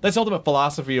I do. That's the ultimate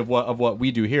philosophy of what we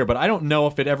do here. But I don't know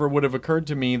if it ever would have occurred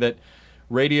to me that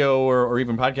radio or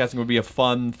even podcasting would be a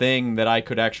fun thing that I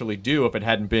could actually do if it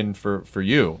hadn't been for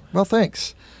you. Well,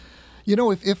 thanks.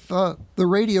 If the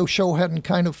radio show hadn't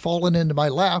kind of fallen into my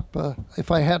lap, if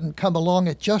I hadn't come along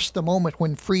at just the moment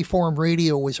when freeform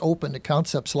radio was open to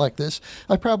concepts like this,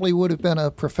 I probably would have been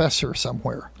a professor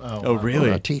somewhere. Oh,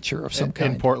 really? Or a teacher of some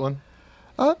kind. In Portland?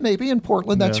 Maybe in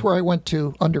Portland. That's where I went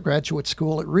to undergraduate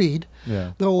school at Reed.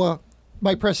 Yeah. Though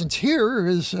my presence here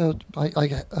is due to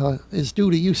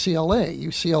UCLA.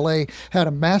 UCLA had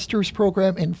a master's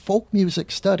program in folk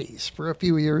music studies for a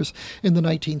few years in the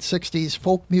 1960s.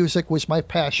 Folk music was my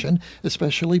passion,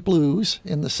 especially blues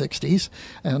in the 60s.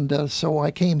 And so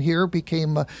I came here,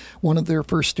 became one of their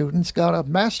first students, got a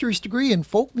master's degree in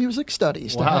folk music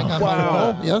studies to hang on my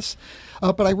wall. Yes.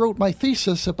 But I wrote my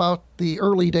thesis about the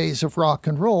early days of rock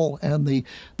and roll and the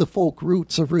folk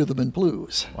roots of rhythm and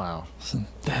blues. Wow. So,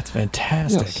 that's fantastic.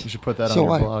 yes. You should put that on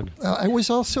your blog. I was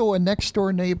also a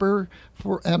next-door neighbor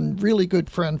and really good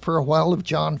friend for a while of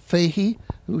John Fahey,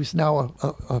 who's now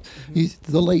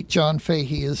the late John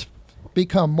Fahey is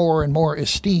become more and more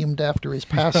esteemed after his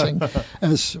passing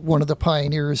as one of the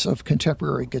pioneers of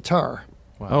contemporary guitar.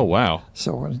 Wow. Oh, wow.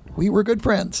 So we were good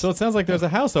friends. So it sounds like there's a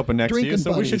house open next to you, Drinking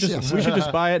so we should buddies, we should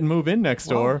just buy it and move in next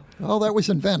door. Well, that was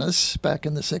in Venice back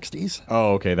in the 60s.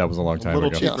 Oh, okay, that was a long time ago.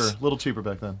 Little cheaper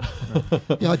back then.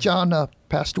 Yeah, John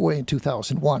passed away in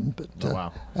 2001, but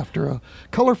after a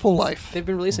colorful life. They've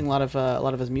been releasing a lot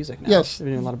of his music now. Yes. They've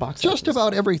been doing a lot of box Just sets.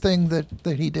 about everything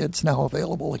that he did is now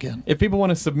available again. If people want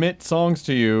to submit songs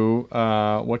to you,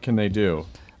 what can they do?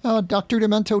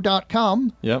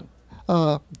 DrDemento.com. Yep.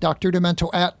 Dr. Demento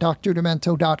at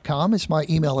drdemento.com is my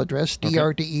email address,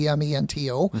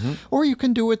 DRDEMENTO. Or you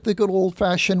can do it the good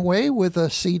old-fashioned way with a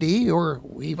CD, or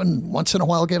even once in a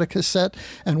while get a cassette,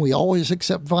 and we always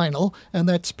accept vinyl, and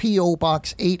that's P.O.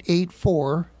 Box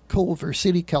 884, Culver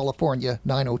City, California,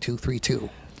 90232.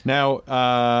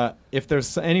 Now, if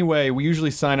there's any way, we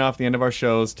usually sign off the end of our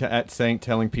shows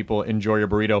telling people enjoy your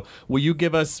burrito.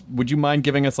 Would you mind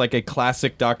giving us like a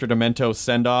classic Dr. Demento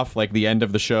send-off, like the end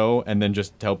of the show, and then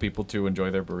just tell people to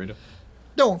enjoy their burrito?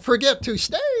 Don't forget to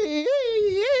stay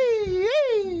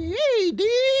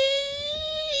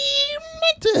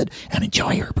demented and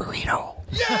enjoy your burrito.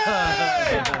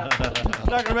 Yay!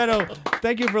 Dr. Demento,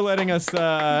 thank you for letting us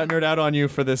nerd out on you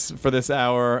for this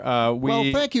hour. Well,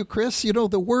 thank you, Chris.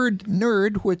 The word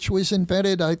nerd, which was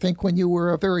invented, I think, when you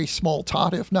were a very small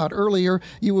tot, if not earlier,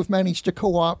 you have managed to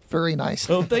co-opt very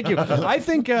nicely. Oh, thank you. I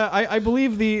think I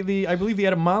believe the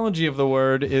etymology of the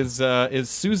word is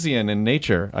Seussian in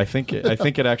nature. I think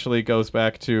it actually goes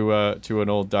back to an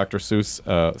old Dr.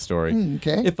 Seuss story.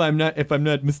 Okay. If I'm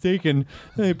not mistaken,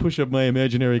 I push up my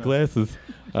imaginary glasses.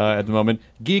 At the moment,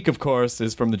 geek, of course,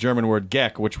 is from the German word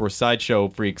Geck, which were sideshow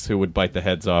freaks who would bite the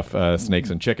heads off snakes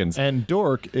and chickens. And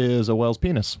dork is a whale's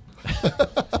penis.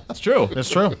 It's true. It's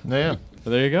true. Yeah. So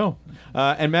there you go.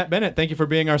 And Matt Bennett, thank you for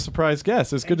being our surprise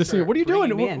guest. It's good to see you. What are you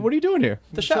doing? What are you doing here?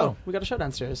 The show. We got a show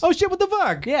downstairs. Oh shit! What the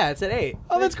fuck? Yeah, it's at 8.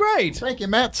 Oh, that's great. Thank you,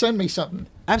 Matt. Send me something.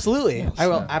 Absolutely. Yes, I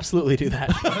will absolutely do that.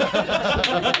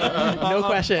 No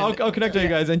question. I'll connect to you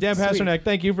guys. And Dan Pasternack,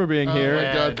 thank you for being here. Oh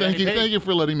my God! Thank you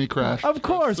for letting me crash. Of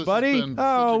course, This buddy. has been such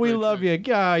Oh, a we great love show. you,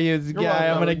 guy.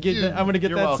 I'm gonna get You're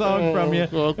that song from you.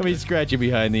 welcome. Let me scratch you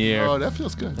behind the ear. Oh, that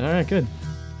feels good. All right, good.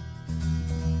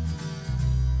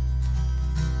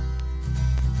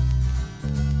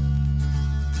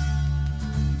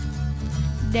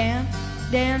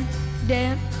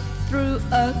 Dan threw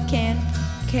a can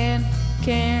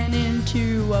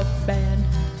into a fan,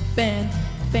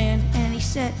 and he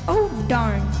said, "Oh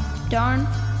darn,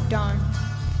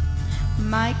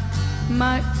 Mike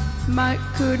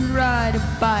couldn't ride a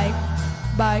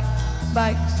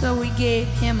bike, so we gave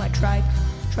him a trike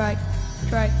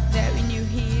that we knew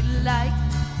he'd like.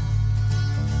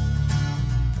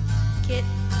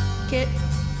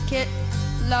 Kit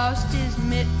lost his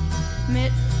mitt.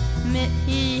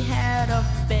 He had a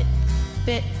fit,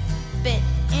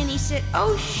 and he said,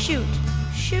 "Oh shoot.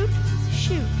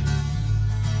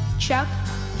 Chuck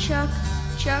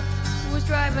was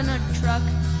driving a truck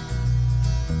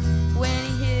when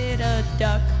he hit a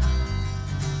duck,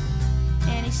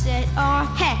 and he said, oh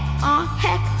heck,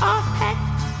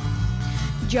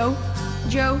 Joe,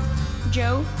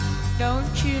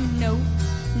 don't you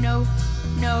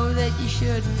know that you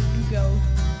shouldn't go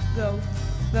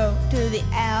to the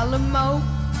Alamo?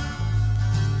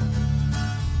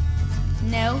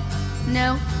 Nell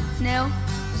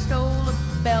stole a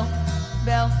bell,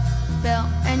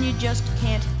 and you just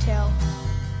can't tell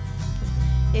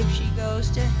if she goes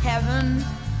to heaven.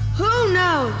 Who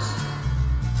knows?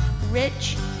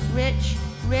 Rich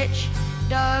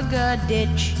dug a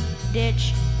ditch.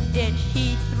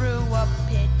 He threw a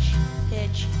pitch.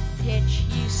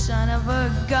 You son of a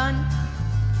gun.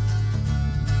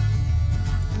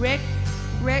 Rick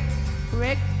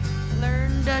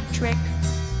learned a trick.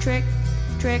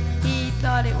 He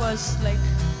thought it was slick,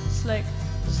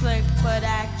 but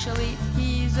actually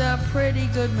he's a pretty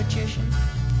good magician.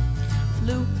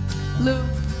 Lou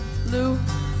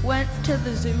went to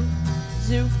the zoo,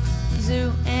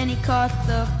 and he caught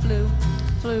the flu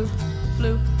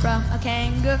from a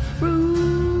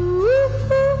kangaroo.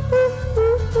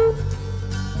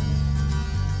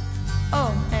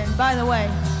 Oh, and by the way,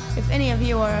 if any of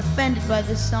you are offended by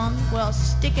this song, well,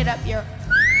 stick it up your...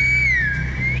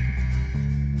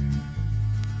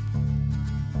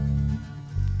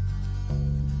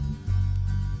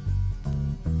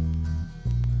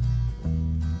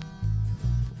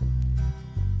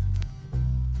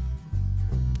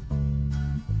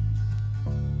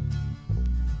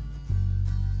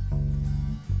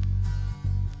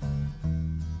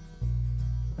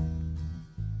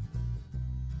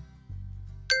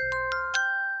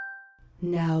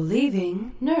 Now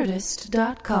leaving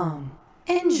Nerdist.com.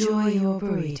 Enjoy your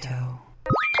burrito.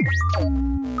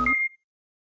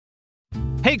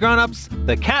 Hey grown-ups,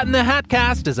 the Cat in the Hat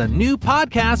Cast is a new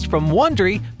podcast from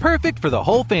Wondery, perfect for the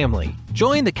whole family.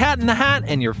 Join the Cat in the Hat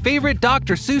and your favorite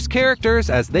Dr. Seuss characters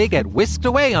as they get whisked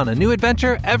away on a new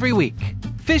adventure every week.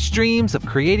 Fish dreams of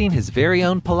creating his very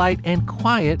own polite and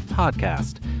quiet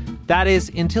podcast. That is,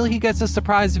 until he gets a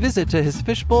surprise visit to his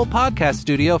Fishbowl podcast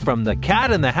studio from the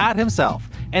Cat in the Hat himself,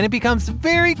 and it becomes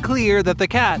very clear that the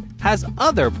cat has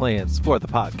other plans for the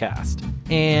podcast.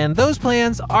 And those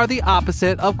plans are the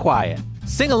opposite of quiet.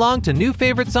 Sing along to new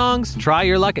favorite songs, try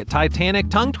your luck at Titanic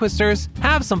tongue twisters,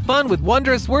 have some fun with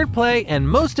wondrous wordplay, and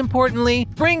most importantly,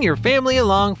 bring your family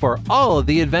along for all of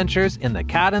the adventures in the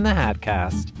Cat in the Hat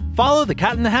Cast. Follow the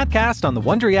Cat in the Hat Cast on the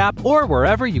Wondery app or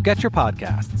wherever you get your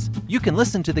podcasts. You can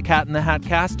listen to the Cat in the Hat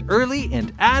Cast early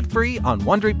and ad-free on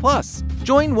Wondery Plus.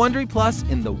 Join Wondery Plus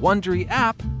in the Wondery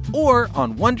app or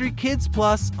on Wondery Kids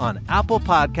Plus on Apple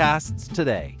Podcasts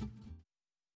today.